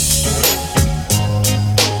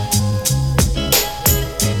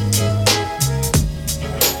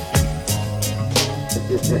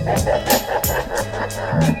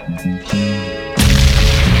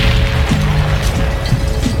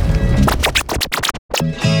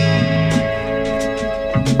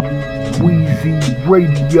 Weezy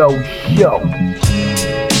Radio Show.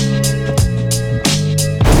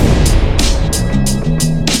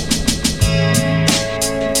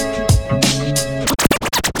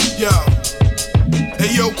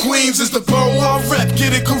 Queens is the borough I rep,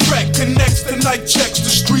 get it correct. Connects the night checks, the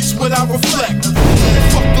streets what I reflect.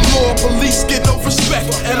 Fuck the law, police get no respect.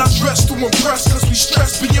 And I dress to impress, cause we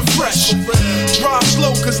stress being fresh. Drive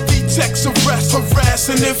slow, cause detects arrest, harass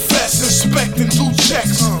and infest, inspect and do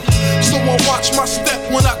checks. So I watch my step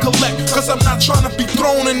when I collect, cause I'm not trying to be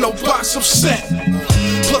thrown in no box of set.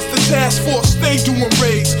 Plus the task force stay doing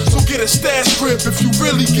raids, so get a stash crib if you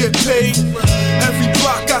really get paid. Every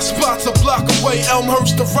block got spots a block away.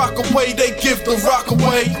 Elmhurst the rock away, they give the rock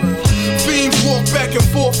away. Fiends walk back and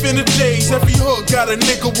forth in the days. Every hood got a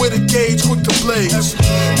nigga with a gauge quick to blaze.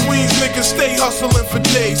 Queens niggas stay hustling for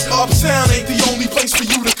days. Uptown ain't the only place for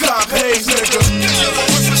you to cop haze, nigga.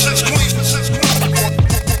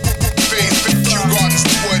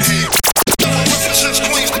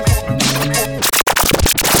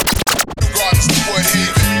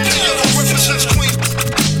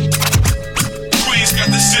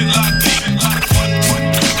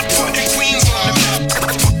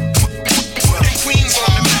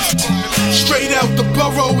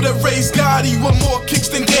 That raised Gotti with more kicks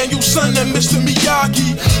than Danielson and Mr.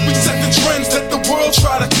 Miyagi. We set the trends that the world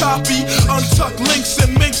try to copy. Untucked links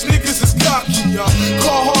and minks, niggas is cocky.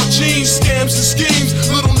 Carhartt jeans, scams and schemes.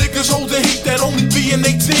 Little niggas holding heat that only be in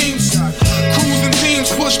they teams. Cruising teams,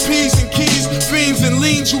 push P's and keys. Fiends and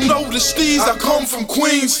leans, you know the steez. I come from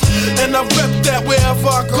Queens, and I rep that wherever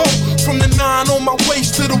I go. From the 9 on my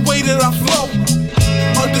waist to the way that I flow.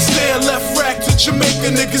 Understand left rack to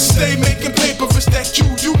Jamaica, niggas stay making paper, it's that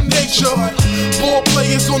QU nature. Ball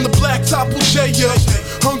players on the blacktop will jay ya.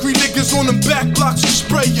 Hungry niggas on them back blocks will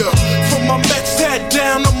spray ya. From my Mets hat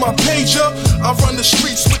down on my pager, I run the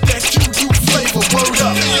streets with that QU flavor, word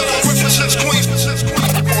up. Represents Queens,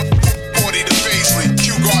 40 to Paisley,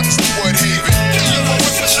 Kew Gardens to Woodhaven.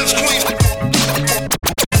 Represents Queens,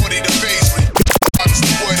 40 to Paisley, Gardens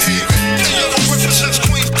to Woodhaven. Represents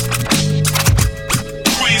Queens.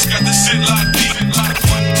 Got the shit locked deep.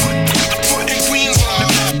 Putting Queens on the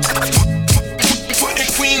map. Putting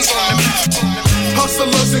Queens on the map.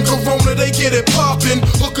 Hustlers in Corona, they get it poppin'.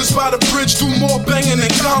 Hookers by the bridge do more banging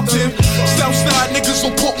than Compton. Southside niggas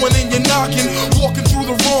will put one in your knockin'. Walking through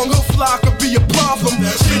the wrong hood fly could be a problem.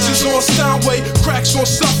 Bitches on Steinway, cracks on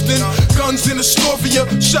something. Guns in Astoria,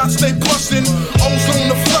 shots they bustin'. Ozone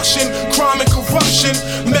to Flushing, crime and corruption.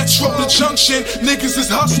 Metro to Junction, niggas is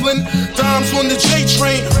hustlin'. Dimes on the J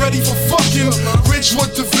train, ready for fucking.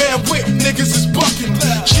 Ridgewood to Van Wick, niggas is bucking.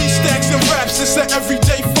 G-stacks and raps, it's an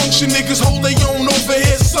everyday function. Niggas hold they own over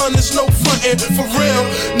here, son, it's no frontin'. For real,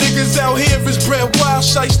 niggas out here is bred wild,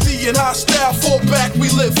 shiesty and hostile. Fall back, we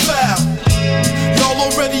live foul. Y'all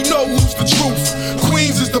already know who's the truth.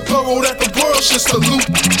 Queens is the borough that the world should salute.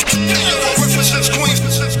 Represents Queens,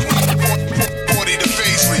 40 to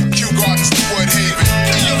Paisley, Kew Gardens to Woodhaven.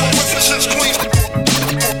 Represents Queens,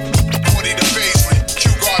 40 to Paisley,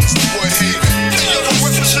 Kew Gardens to Woodhaven.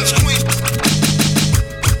 Represents Queens,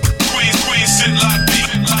 Queens sit like deep.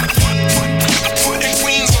 Putting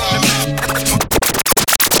Queens on the map.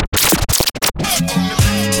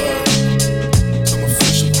 Some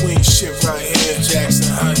official Queens shit right here. Jackson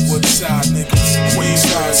Heights, Woodside niggas. Queens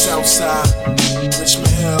side, Southside,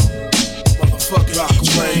 Richmond Hill, motherfucking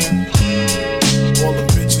Rockaway. All the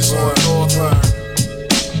bitches on Northern.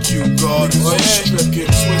 Kew Gardens, strip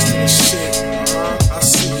getting twisted and shit. I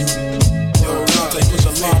see you. Yo, they put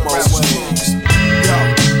the limo waves. Yo,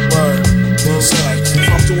 word, exactly. If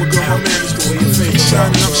I'm doing good, my man is doing your face.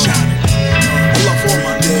 Shining, I'm shining. I love all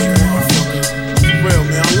my days, motherfucker. For real,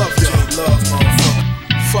 man, I love y'all. Love, motherfucker.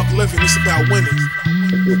 Fuck living, it's about winning.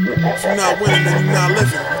 If you're not winning, then you're not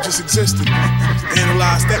living. You just existing.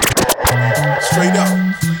 Analyze that. Straight up.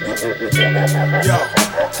 Yo.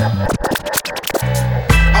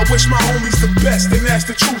 I wish my homies the best, and that's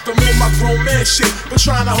the truth. I'm on my grown man shit, but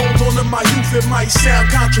trying to hold on to my youth. It might sound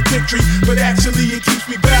contradictory, but actually it keeps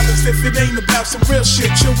me balanced. If it ain't about some real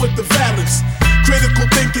shit, chill with the balance. Critical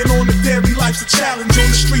thinking on the daily life's a challenge. On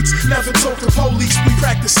the streets, never talk to police, we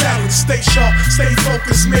practice silence. Stay sharp, stay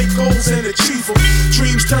focused, make goals and achieve them.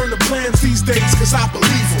 Dreams turn to plans these days, cause I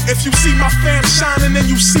believe them. If you see my fam shining and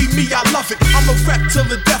you see me, I love it. I'm a rep till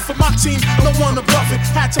the death of my team, no one above it.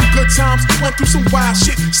 Had some good times, went through some wild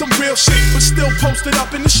shit, some real shit, but still posted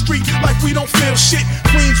up in the street like we don't feel shit.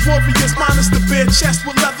 Queens warriors minus the bare chest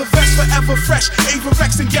with leather vests forever fresh.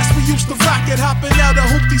 Averex and yes, we used to rock it. Hopping out of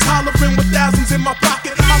hoopties, hollering with thousands in my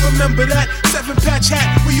pocket. I remember that 7-patch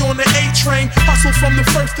hat, we on the A train. Hustle from the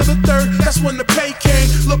first to the third, that's when the pay came.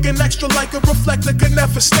 Looking extra like a reflector, could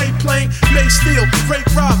never stay plain. May steal, rape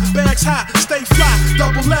rob, bags hot, stay fly.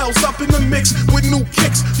 Double L's up in the mix with new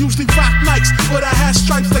kicks. Usually rock nights, but I had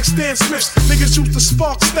stripes like Stan Smith's. Niggas used to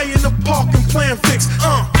spark, stay in the park and plan fix.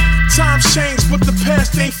 Times changed, but the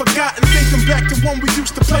past ain't forgotten. Thinking back to when we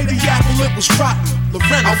used to play the apple, it was rotten.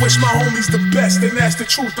 Lorena. I wish my homies the best, and that's the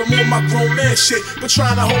truth. I'm on my grown man shit, but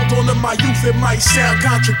trying to hold on to my youth, it might sound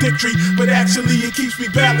contradictory, but actually it keeps me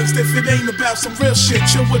balanced. If it ain't about some real shit,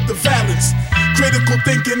 chill with the valence. Critical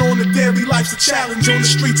thinking on the daily, life's a challenge. On the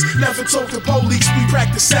streets, never talk to police, we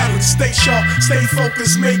practice silence. Stay sharp, stay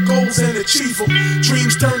focused, make goals and achieve them.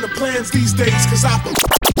 Dreams turn to plans these days, cause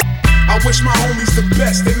I wish my homies the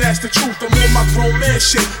best, and that's the truth. I'm on my grown man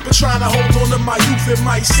shit, but trying to hold on to my youth, it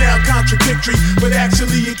might sound contradictory, but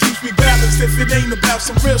actually it keeps me balanced. If it ain't about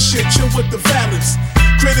some real shit, chill with the valence.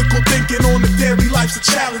 Critical thinking on the daily, life's a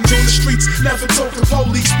challenge. On the streets, never talk to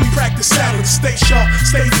police, we practice silence. Stay sharp,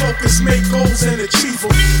 stay focused, make goals and achieve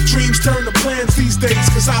them. Dreams turn to plans these days,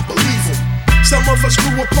 cause I believe them. Some of us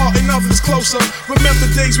grew apart and others closer. Remember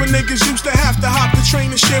days when niggas used to have to hop the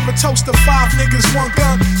train and share a toaster. 5 niggas, 1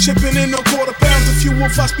 gun, chipping in on quarter pounds. A few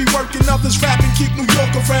of us be working, others rapping, keep New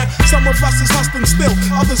York around. Some of us is hustling still,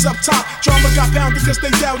 others up top. Drama got pounded cause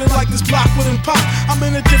they doubted like this block wouldn't pop. I'm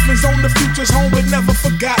in a different zone, the future's home but never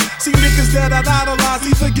forgot. See niggas that I'd idolize,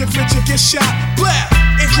 either get rich or get shot. Blah!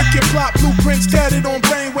 Intricate plot blueprints tatted on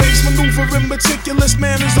brainwaves. Maneuvering meticulous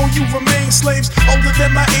manners on you remain slaves. Older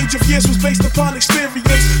than my age of years was based upon experience.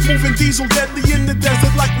 Moving diesel deadly in the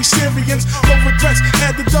desert like we Syrians. No regrets,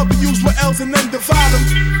 add the W's with L's and then divide them.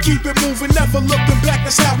 Keep it moving, never looking back,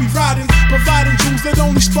 that's how we riding. Providing jewels that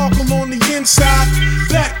only sparkle on the inside.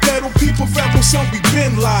 Backpedal, people rebel, son, we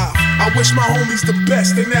been live. I wish my homies the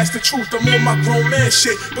best, and that's the truth. I'm on my grown man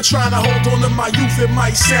shit, but trying to hold on to my youth, it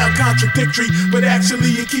might sound contradictory, but actually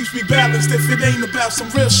it keeps me balanced. If it ain't about some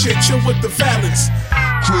real shit, chill with the valence.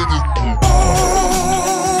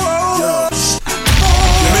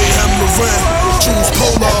 Mayhem Loren, choose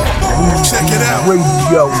Polar. Check it out.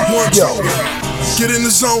 Get in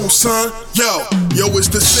the zone, son. Yo,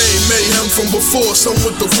 it's the same mayhem from before. Some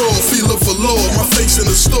with the raw feel of a lord. My face in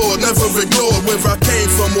the store, never ignored where I came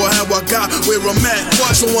from or how I got where I'm at.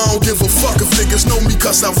 So I don't give a fuck if niggas know me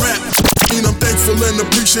cause I rap. I'm thankful and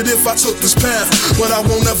appreciative I took this path, but I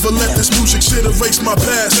won't ever let this music shit erase my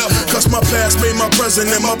past. Cause my past made my present,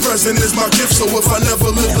 and my present is my gift. So if I never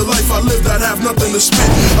lived the life I lived, I'd have nothing to spit.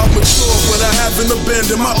 I'm mature, but I haven't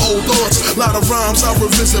abandoned my old thoughts. Lot of rhymes I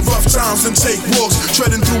revisit rough times and take walks.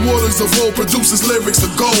 Treading through waters of old produces lyrics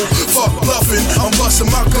of gold. Fuck bluffing, I'm busting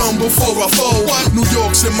my gun before I fold. New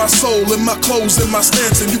York's in my soul, in my clothes, in my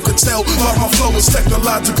stance, and you can tell by my flow is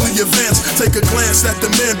technologically advanced. Take a glance at the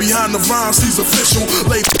man behind the rhymes, he's official.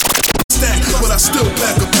 Late but I still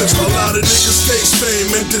pack a pistol. A lot of niggas face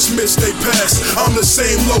fame and dismiss they past. I'm the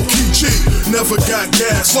same low-key G, never got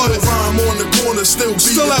gas. Full rhyme on the corner, still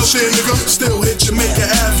out shit, nigga. Still hit Jamaica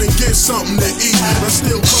Ave and get something to eat. I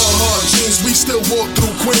still call hard jeans, we still walk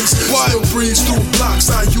through Queens. Still breeze through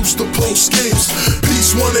blocks, I used to post schemes.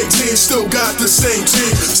 Peace 118, still got the same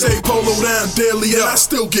team. Say Polo down daily and I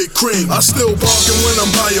still get cream. I still bargain when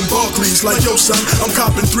I'm buying Barclays. Like yo son, I'm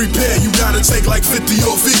copping 3 pair, you gotta take like 50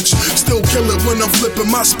 off each. Still kill it when I'm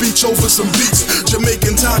flipping my speech over some beats.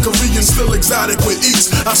 Jamaican, Thai, Korean, still exotic with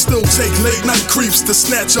eats. I still take late night creeps to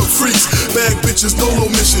snatch up freaks. Bag bitches,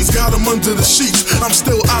 dolo missions, got them under the sheets. I'm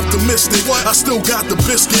still optimistic, I still got the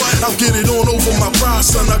biscuit. I'll get it on over my pride,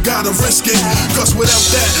 son, I gotta risk it. Cause without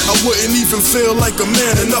that, I wouldn't even feel like a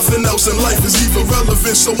man. And nothing else in life is even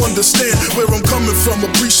relevant. So understand where I'm coming from,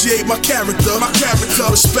 appreciate my character.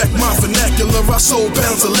 Respect my vernacular, I sold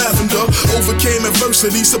pounds of lavender. Overcame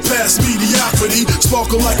adversity, surpassed mediocrity.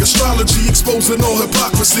 Sparkle like astrology, exposing all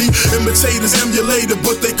hypocrisy. Imitators emulated,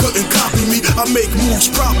 but they couldn't copy me. I make moves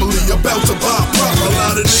properly, about to buy proper. A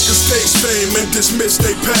lot of niggas face fame and dismiss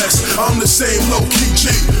they past. I'm the same low-key G,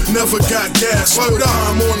 never got gas. Word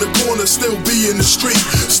I'm on the corner, still be in the street.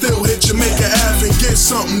 Still hit Jamaica Ave and get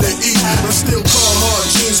something to eat. I still call hard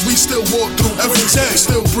jeans, we still walk through every day.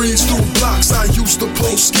 Still breeze through blocks, I used to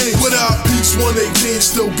post schemes. Without Peace 118,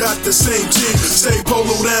 still got the same team. Stay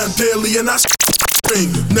Polo down daily and I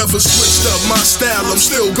ring. Never switched up my style, I'm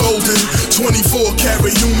still golden. 24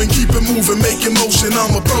 karat human, keep it moving, making motion.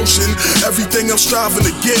 I'm approaching everything I'm striving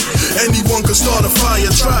to get. Anyone can start a fire,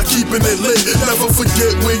 try keeping it lit. Never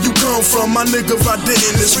forget where you come from, my nigga. If I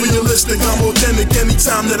didn't, it's realistic, I'm authentic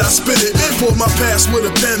anytime that I spit it. Pull my past with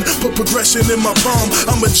a pen, put progression in my palm.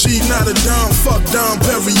 I'm a G, not a Dom. Fuck Dom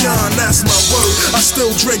Perignon, that's my word. I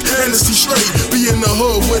still drink Hennessy straight. Be in the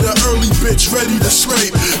hood with an early bitch ready to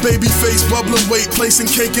scrape. Baby face bubbling weight, placing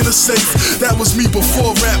cake in a safe. That was me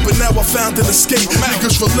before rap, but now I found an escape.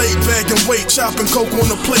 Niggas relate, bagging weight, chopping coke on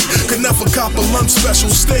the plate. Could never cop a lunch special,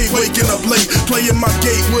 stay waking up late. Playing my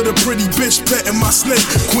gate with a pretty bitch, petting my snake.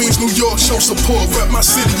 Queens, New York, show support, rep my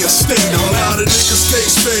city and state. A lot of niggas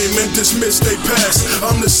taste fame and dismiss they past.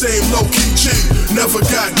 I'm the same low-key G, never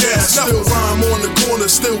got gas. Still rhyme on the corner,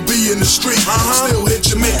 still be in the street. Still hit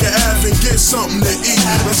Jamaica Ave and get something to eat.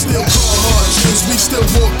 And still call hard G's, we still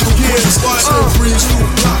walk through years. Still breeze through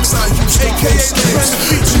blocks, I use the whole schemes.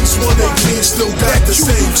 G's 118 still got the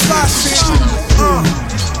same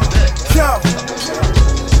Yo,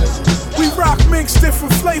 we rock minks,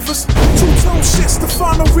 different flavors. Two-tone shit,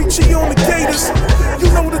 Stefano Ricci on the Gators.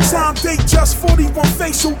 You know the time, date, just 41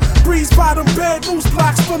 facial. Breeze by them bad news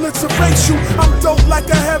blocks, bullets erase you. I'm dope like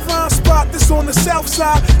a headline spot that's on the south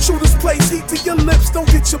side. Shooters place heat to your lips, don't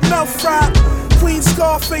get your mouth fried. Queen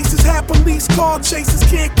Scarfaces, have police car chasers,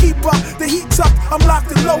 can't keep up. The heat's up, I'm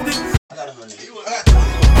locked and loaded.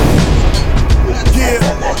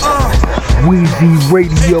 Weezy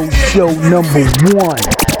Radio Show #1.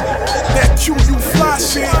 That QU fly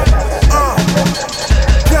shit.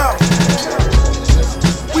 Yo.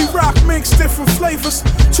 We rock minks, different flavors.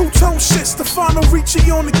 Two-tone shit, Stefano Ricci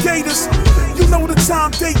on the Gators. You know the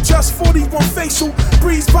time, date, just 41 facial.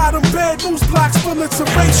 Breeze by them bad news blocks, bullets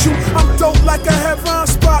erase you. I'm dope like a headline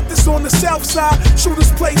spot that's on the south side.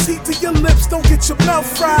 Shooters place heat to your lips, don't get your mouth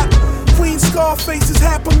fried. Queen Scarfaces,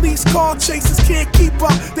 have police car chasers, can't keep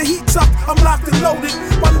up. The heat's up, I'm locked and loaded.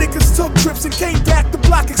 My niggas took trips and came back, the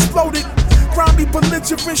block exploded. Grimy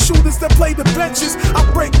belligerent shooters that play the benches. I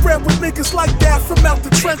break bread with niggas like that from out the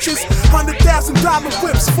trenches. $100,000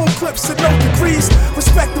 whips, full clips and no degrees.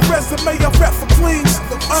 Respect the resume, I rep for Queens.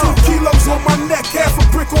 2 kilos on my neck, half a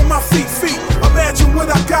brick on my feet. Imagine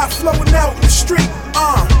what I got flowing out in the street.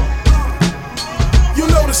 You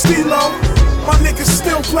know the stilo. My niggas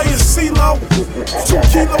still playing CeeLo. 2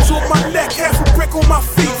 kilos on my neck, half a brick on my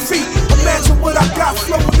feet. Imagine what I got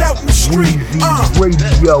flowing out in the street.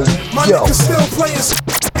 Radio My Show. niggas still playing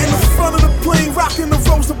in the front of the plane, rocking the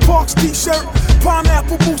Rosa Parks t-shirt.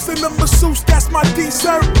 Pineapple mousse and the masseuse, that's my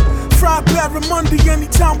dessert. Fried barramundi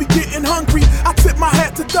anytime we getting hungry. I tip my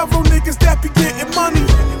hat to thorough niggas that be getting money.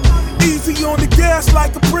 Easy on the gas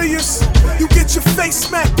like a Prius. You get your face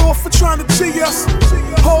smacked off for trying to cheat us.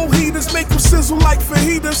 Whole heaters make them sizzle like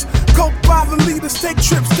fajitas. Coke by the liters, take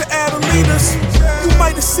trips to Adelitas. You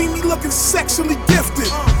might have seen me looking sexually gifted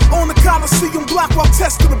on the Coliseum block while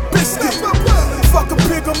testing a biscuit. Fuck a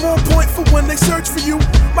pig, I'm on point for when they search for you.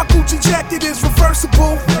 My Gucci jacket is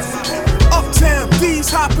reversible. Uptown, D's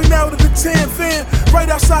hopping out of the tan van, right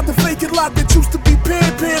outside the vacant lot that used to be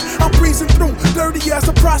Pan. I'm breezing through, dirty as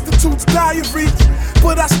a prostitute's diary,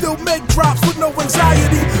 but I still make drops with no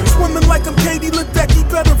anxiety. Swimming like I'm Katie Ledecky,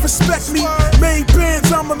 better respect me. Made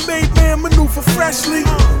bands, I'm a made man, maneuver freshly.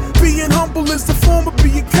 Being humble is the form of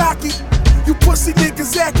being cocky. You pussy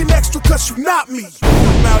niggas acting extra cause you not me.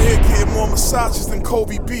 I'm out here getting more massages than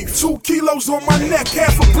Kobe beef. 2 kilos on my neck,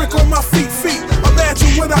 half a brick on my feet.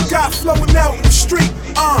 Imagine what I got flowing out in the street.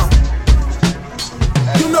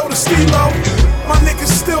 You know the stilo. My niggas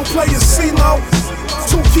still playing CeeLo.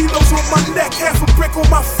 2 kilos on my neck, half a brick on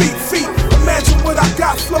my feet. Imagine what I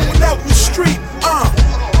got flowing out in the street.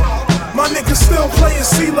 My niggas still playing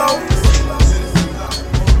CeeLo.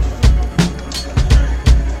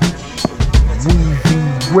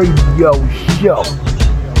 Weezy Radio Show.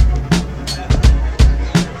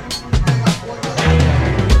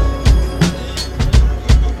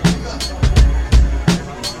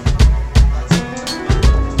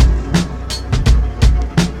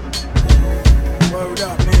 Word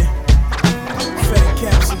up, man. Fat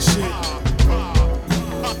caps and shit.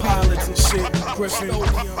 Pilots and shit. Griffin.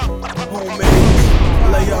 Homemade.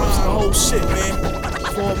 Layups. The whole shit, man.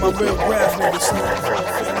 For all my real graph niggas, son.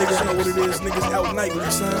 Niggas know what it is. Niggas out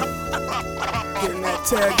nightly, son. Getting that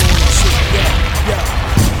tag on and shit. Yeah.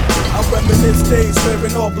 I reminisce days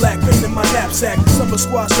wearing all black, paint in my knapsack. Summer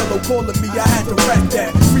squash yellow calling me, I had to rack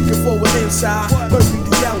that. Freaking forward inside, burning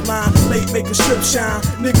the outline. Late make a strip shine,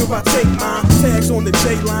 nigga I take mine. Tags on the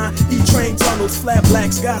J-line, E-train tunnels, flat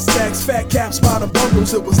black sky stacks, fat caps by the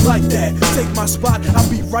bundles. It was like that. Take my spot, I'll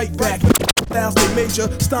be right back. styles they major.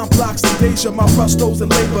 Stomp blocks and Deja, my rustos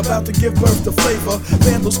and labor about to give birth to flavor.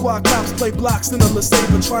 Vandal squad cops play blocks in a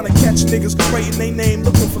LeSabre, trying to catch niggas writing they name,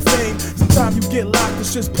 looking for fame. Sometimes you get locked,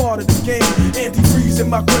 it's just part of the game. Antifreeze in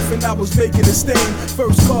my Griffin, I was making it stain.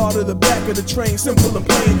 First car to the back of the train, simple and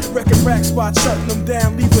plain. Wrecking rack spot, shutting them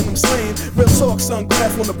down, leaving them slain. Real talk, son,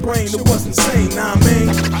 graph on the brain, it was insane, nah,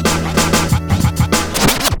 man.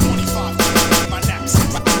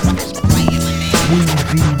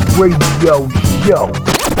 Weezy Radio Show.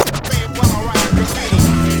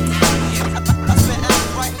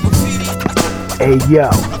 Hey yo,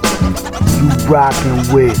 you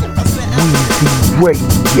rockin' with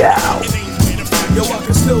Weezy Radio. Yo, I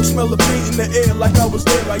can still smell the paint in the air like I was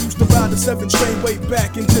there. I used to ride the 7 train way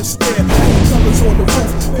back and just stare. Colors on the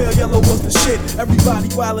roof, pale yellow was the shit. Everybody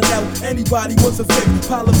wildin' out, anybody was a vic.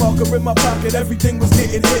 Pilot marker in my pocket, everything was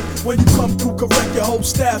getting hit. When you come through correct, your whole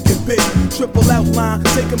staff get big. Triple outline,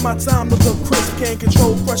 taking my time to look crisp. Can't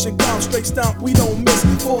control, crushing down, straight stomp, we don't miss.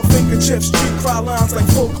 4 fingertips, street cry lines like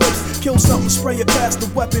full clips. Kill something, spray it past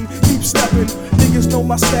the weapon, keep stepping. Niggas know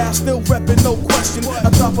my style, still reppin', no question. I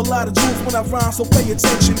drop a lot of jewels when I rhyme, so pay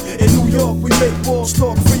attention. In New York, we make walls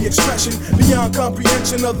talk, free expression. Beyond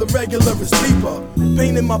comprehension of the regular is deeper.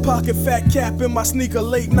 Pain in my pocket, fat cap in my sneaker.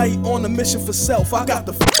 Late night on a mission for self. I got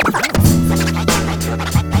the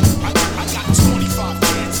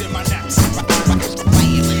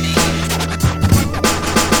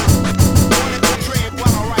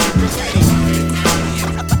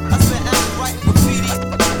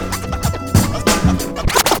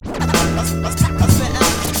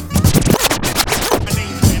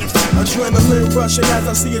adrenaline rushing as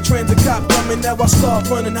I see a transit cop coming. Now I start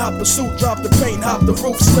running, hop the suit, drop the paint, hop the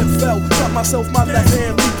roof, slip, fell, cut myself, my left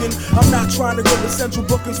hand leaking. I'm not trying to go to central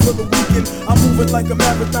bookings for the weekend. I'm moving like a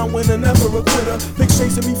marathon winner, never a quitter. Pigs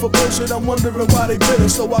chasing me for bullshit, I'm wondering why they bitter.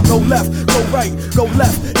 So I go left, go right, go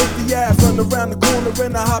left, hit the Ave, run around the corner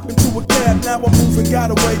and I hop into a cab. Now I'm moving,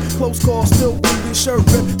 got away, close call, still breathing, shirt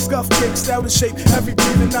rip, scuff kicks, out of shape, every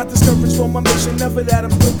breathing, not discouraged from my mission. Never that,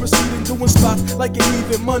 I'm still proceeding, doing spots like an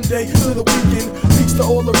even Monday to the weekend. Reach to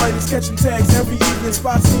all the writers, catching tags every evening.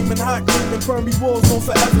 Spots seeming hot, gleaming, Permy walls on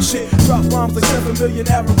forever shit. Drop bombs like 7 million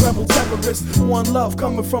Arab rebel terrorists. One love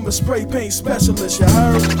coming from a spray paint specialist, you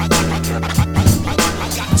heard? I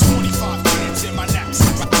got 25 kids in my naps.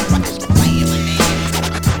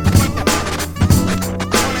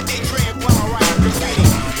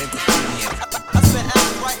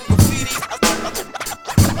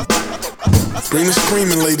 Bring the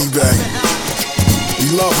screaming lady back. We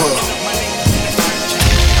love her.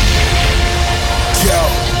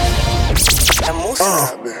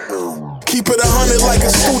 Keep it 100 like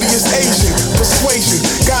a studious Asian. Persuasion,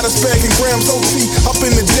 got us bagging grams OT up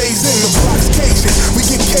in the days in the box Cajun. We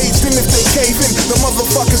get caged in if they cave in. The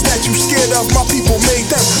motherfuckers that you scared of, my people made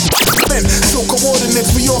them. So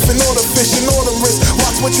coordinates, we off in order, fish and order wrist.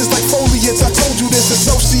 Watch witches like foliates, I told you this.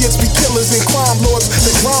 Associates be killers and crime lords.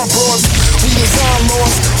 They crime broads, we design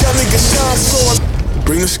laws. Y'all niggas shine swords.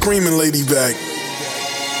 Bring the screaming lady back.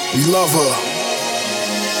 We love her.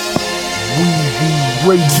 Weezy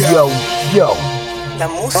Radio Show. La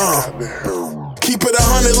música. Keep it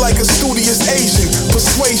 100 like a studious Asian.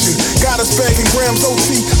 Persuasion, got us bagging grams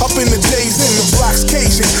OT up in the days in the blocks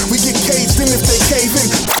Cajun. We get caged in if they cave in.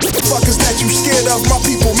 Fuckers that you scared of, my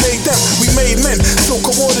people made them. We made men, so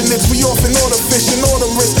coordinates, we off in order, fish and order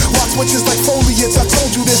wrist. Watch witches like foliates, I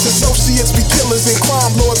told you this. Associates be killers and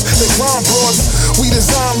crime lords. They crime broads, we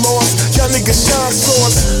design laws. Y'all niggas shine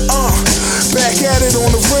swords. Back at it on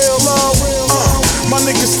the real low. My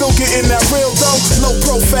niggas still getting that real dough. Low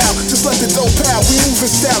profile, just let the dough pow. We moving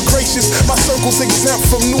style gracious. My circle's exempt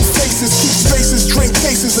from new faces. Keep spaces, drink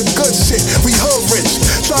cases of good shit. We hood rich,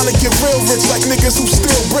 trying to get real rich like niggas who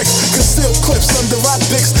steal bricks. Conceal clips under our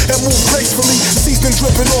dicks and move gracefully. Season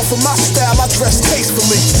dripping off of my style, I dress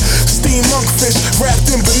tastefully. Steam monkfish wrapped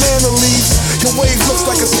in banana leaves. Your wave looks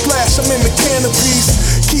like a splash, I'm in the canopies.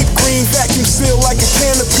 Keep green, vacuum seal like a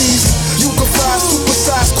can of peas. You can fry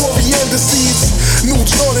supersized coriander seeds. New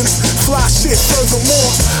Jordans, fly shit furthermore.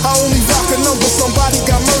 I only rock a number somebody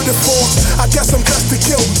got murdered for. I guess I'm just to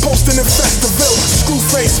kill, posting in Festiville. Screw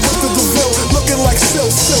face with the DeVille, looking like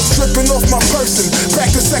silk, dripping off my person.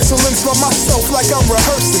 Practice excellence by myself like I'm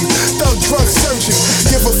rehearsing. Thug drug surgeon,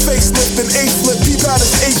 give a facelift and A-flip. Peep out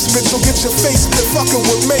his ape spit, you'll get your face split. Fucking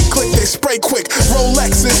with make click, they spray quick.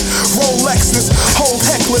 Rolexes, hold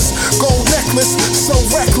heckless. Gold necklace, so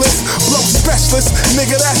reckless. Blow specialist,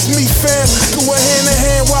 nigga that's me fam. Do a hand in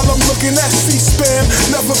hand while I'm looking at C-SPAN.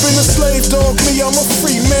 Never been a slave dog, me I'm a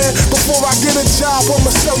free man. But Before I get a job, I'ma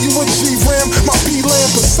sell you a G-Ram. My P-Lam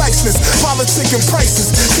preciseness, politic and prices.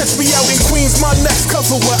 Catch me out in Queens, my neck's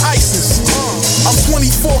covered with ISIS. I'm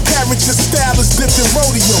 24 carats, your style is dipped in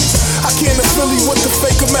rhodium. I can't affiliate with the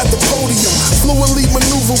fake, I'm at the podium. Fluently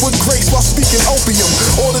maneuver with grace while speaking opium.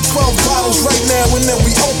 Order 12 bottles right now and then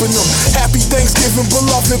we open them. Happy Thanksgiving,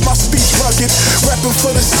 beloved, my speech rugged. Rapping for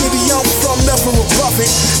the city I'm from, never above it.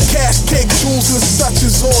 Cash, cake, jewels, and such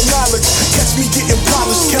is all knowledge. Catch me getting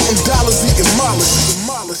polished, counting dollars, eating mollusks.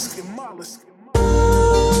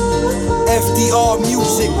 FDR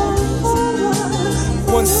Music,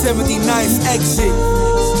 179th exit.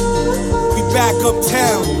 We back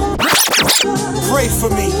uptown. Pray for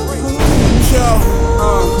me. Yo,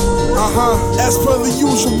 as per the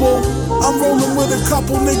usual, I'm rolling with a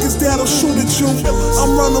couple niggas that'll shoot at you.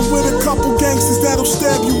 I'm running with a couple gangsters that'll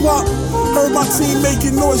stab you up. Heard my team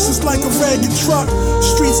making noise just like a ragged truck.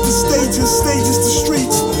 Streets to stages, stages to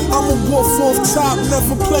streets. I'm a wolf off top,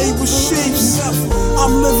 never played with sheeps.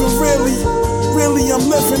 I'm living really I'm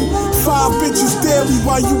living. 5 bitches daily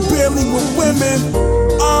while you barely with women.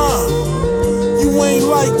 You ain't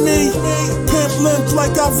like me. Pimp limp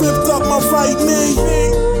like I ripped up my right knee.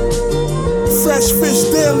 Fresh fish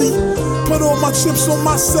daily. Put all my chips on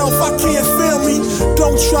myself, I can't feel me.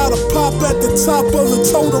 Don't try to pop at the top of the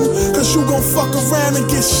totem, cause you gon' fuck around and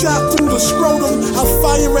get shot through the scrotum. I'll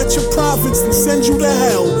fire at your privates and send you to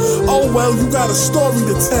hell. Oh well, you got a story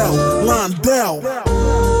to tell. Londell.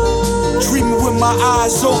 Dreaming with my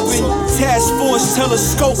eyes open, task force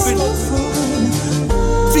telescoping.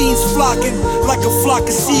 Fiends flocking like a flock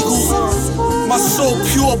of seagulls. My soul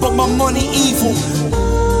pure, but my money evil.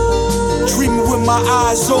 Dreaming with my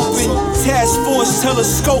eyes open, task force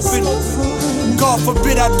telescoping. God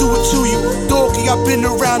forbid I do it to you. Doggy, I've been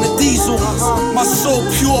around a diesel. My soul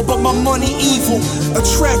pure, but my money evil.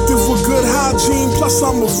 Attractive with good hygiene, plus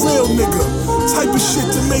I'm a real nigga. Type of shit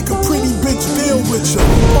to make a pretty bitch deal with ya.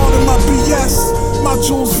 Part of my BS, my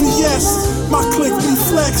jewels VS, my click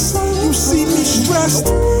reflex. You see me stressed?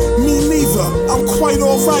 Me neither, I'm quite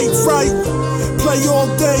alright, right? Play all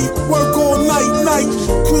day, work all night.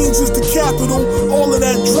 Queens is the capital, all of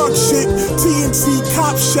that drug shit. TNT,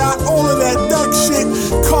 cop shot, all of that duck shit.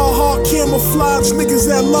 Carhartt, camouflage, niggas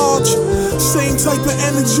at large. Same type of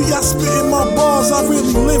energy I spit in my bars, I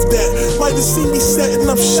really live that. Might have seen me setting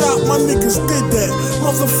up shop, my niggas did that.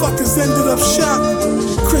 Motherfuckers ended up shot.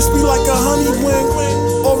 Crispy like a honey wing,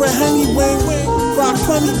 or a henny wing. Rock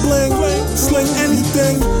plenty bling, sling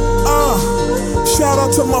anything. Shout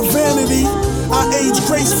out to my vanity. I age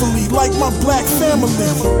gracefully like my black family.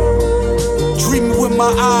 Dreaming with my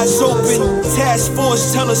eyes open, task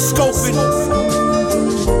force telescoping.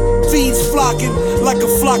 Fiends flocking like a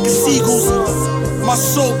flock of seagulls. My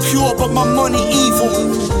soul pure, but my money evil.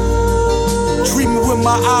 Dreaming with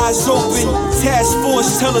my eyes open, task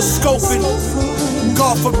force telescoping.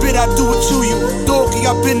 God forbid I do it to you. Doggy,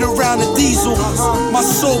 I've been around a diesel. My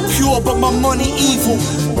soul pure, but my money evil.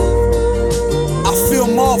 I feel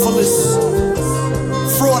marvelous.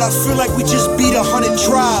 Fraud, I feel like we just beat 100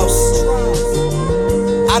 trials.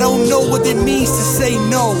 I don't know what it means to say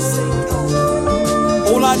no.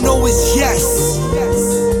 All I know is yes.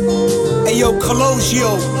 Hey yo,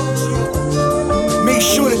 Colosio, make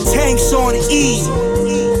sure the tank's on E.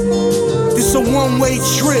 This a one-way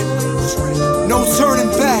trip, no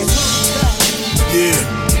turning back. Yeah,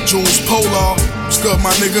 Jules Polar, what's good,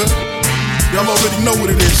 my nigga? Y'all already know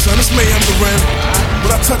what it is, son. It's Mayhem Duran.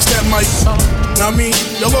 But I touch that mic, I mean,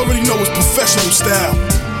 y'all already know it's professional style.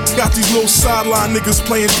 Got these little sideline niggas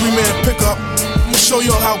playing 3-man pickup. I'ma show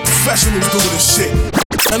y'all how professionals do this shit.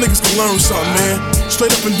 That niggas can learn something, man.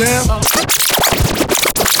 Straight up and down.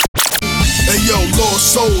 Hey yo,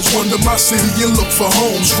 lost souls, wander my city and look for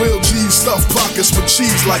homes. Real G's, stuffed pockets with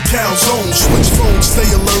cheese like calzones. Switch phones, stay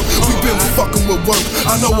alert, we been fucking with work.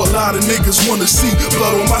 I know a lot of niggas wanna see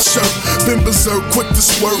blood on my shirt. Been berserk, quick to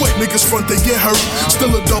swerve, niggas front they get hurt.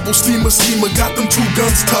 Still a double steamer, got them 2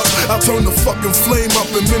 guns tucked. I turn the fucking flame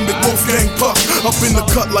up and mimic Wolfgang Puck. Up in the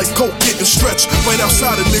cut like coke, getting stretched, right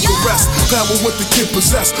outside a nigga rest. Power what the kid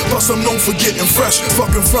possess, plus I'm known for getting fresh.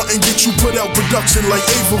 Fucking front and get you put out production like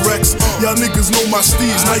Averex. Y'all niggas know my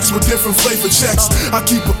steeds, nights with different flavor checks. I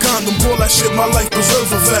keep a condom, call that shit my life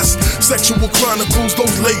preserver vest. Sexual chronicles,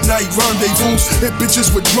 those late night rendezvous. Hit bitches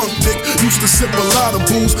with drunk dick, used to sip a lot of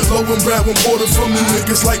booze. Low and Brad when ordered from the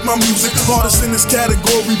niggas like my music. Hardest in this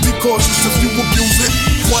category, be cautious if you abuse it.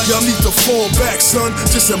 Y'all need to fall back, son.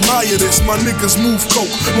 Just admire this. My niggas move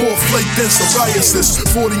coke, more flake than psoriasis.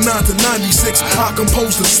 49 to 96, I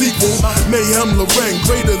composed the sequel. Mayhem Lorraine,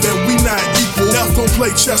 greater than we not equal. Now don't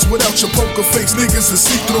play chess without your poker face. Niggas is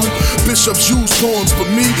see-through. Bishops use pawns,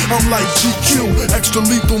 but me, I'm like GQ. Extra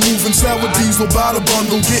lethal, moving sour diesel by the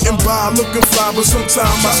bundle. Getting by, looking fly, but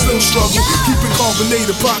sometimes I still struggle. Keeping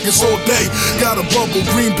carbonated pockets all day. Got a bubble,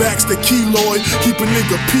 greenbacks the keloid. Keep a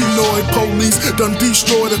nigga Pinoid. Police done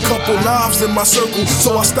destroyed a couple lives in my circle.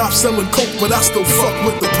 So I stopped selling coke, but I still fuck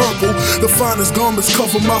with the purple. The finest garments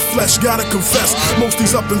cover my flesh, gotta confess. Most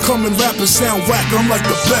these up and coming rappers sound whack, I'm like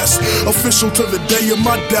the best. Official to the day of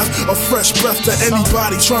my death. A fresh breath to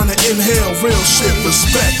anybody trying to inhale real shit.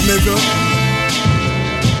 Respect, nigga.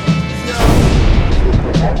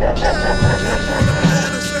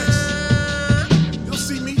 You'll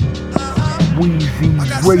see me. Weezy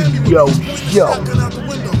Radio Show.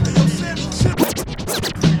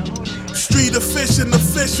 Street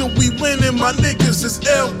official, we winning, my niggas is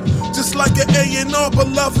ill. Just like an A&R,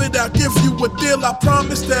 beloved, I'll give you a deal. I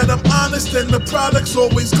promise that I'm honest and the product's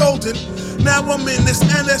always golden. Now I'm in this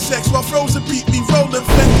NSX while Frozen beat me rolling.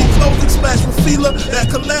 Fendi clothing splash with Fila, that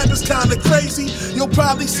collab is kinda crazy. You'll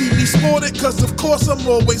probably see me sported, cause of course I'm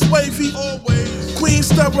always wavy.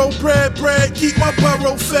 Queens thoroughbred, bread, keep my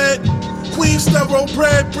burrow fed. Queens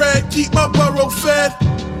thoroughbred, bread, keep my burrow fed.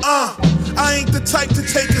 I ain't the type to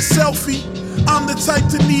take a selfie. I'm the type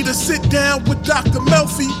to need a sit down with Dr.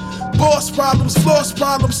 Melfi. Boss problems, floss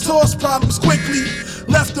problems, toss problems quickly.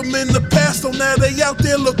 Left them in the past, so now they out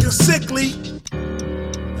there looking sickly.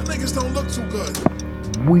 The niggas don't look too good.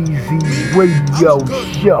 Weezy Radio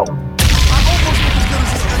Show. I almost look as good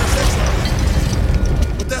as this NSX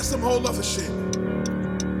out, but that's some whole other shit.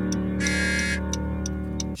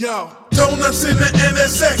 Yo, donuts in the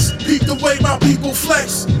NSX, peep the way my people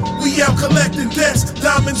flex. We out collecting debts,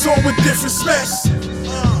 diamonds on with different specs.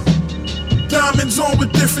 Diamonds on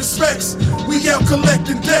with different specs. We out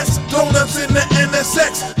collecting debts, donuts in the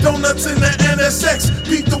NSX, donuts in the NSX,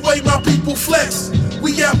 peep the way my people flex.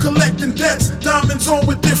 We out collecting debts, diamonds on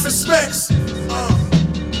with different specs.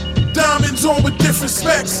 Diamonds on with different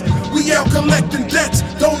specs. We out collecting debts,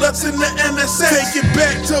 donuts in the NSX. Take it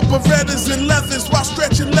back to Berettas and leathers while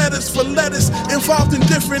stretching letters for letters. Involved in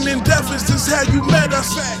different endeavors, this is how you met us.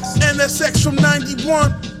 NSX from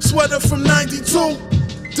 91, sweater from 92.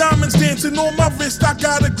 Diamonds dancing on my wrist, I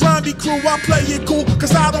got a grimy crew. I play it cool,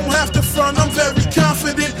 cause I don't have to front, I'm very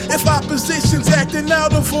confident. If opposition's acting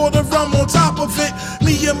out of order, I'm on top of it.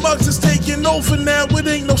 Me and Muggs is taking over now, it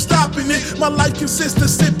ain't no stopping it. My life consists of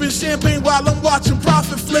sipping champagne while I'm watching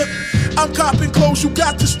profit flip. I'm copping clothes, you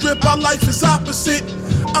got to strip, our life is opposite.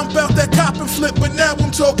 I'm about that cop and flip, but now I'm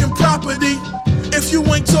talking property. If you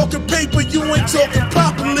ain't talking paper, you ain't talking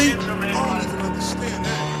properly.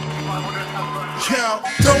 Yo,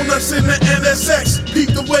 donuts in the NSX, peep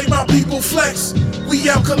the way my people flex. We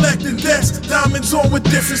out collecting debts, diamonds on with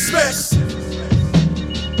different specs.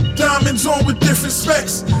 Diamonds on with different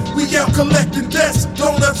specs. We out collecting debts,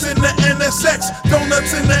 donuts in the NSX,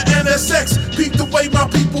 donuts in the NSX, peep the way my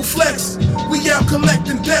people flex. We out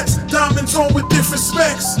collecting debts, diamonds on with different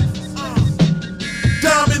specs.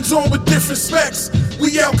 Diamonds on with different specs.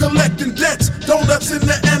 We out collecting debts, donuts in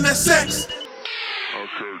the NSX.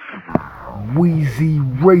 Weezy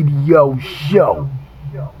Radio Show.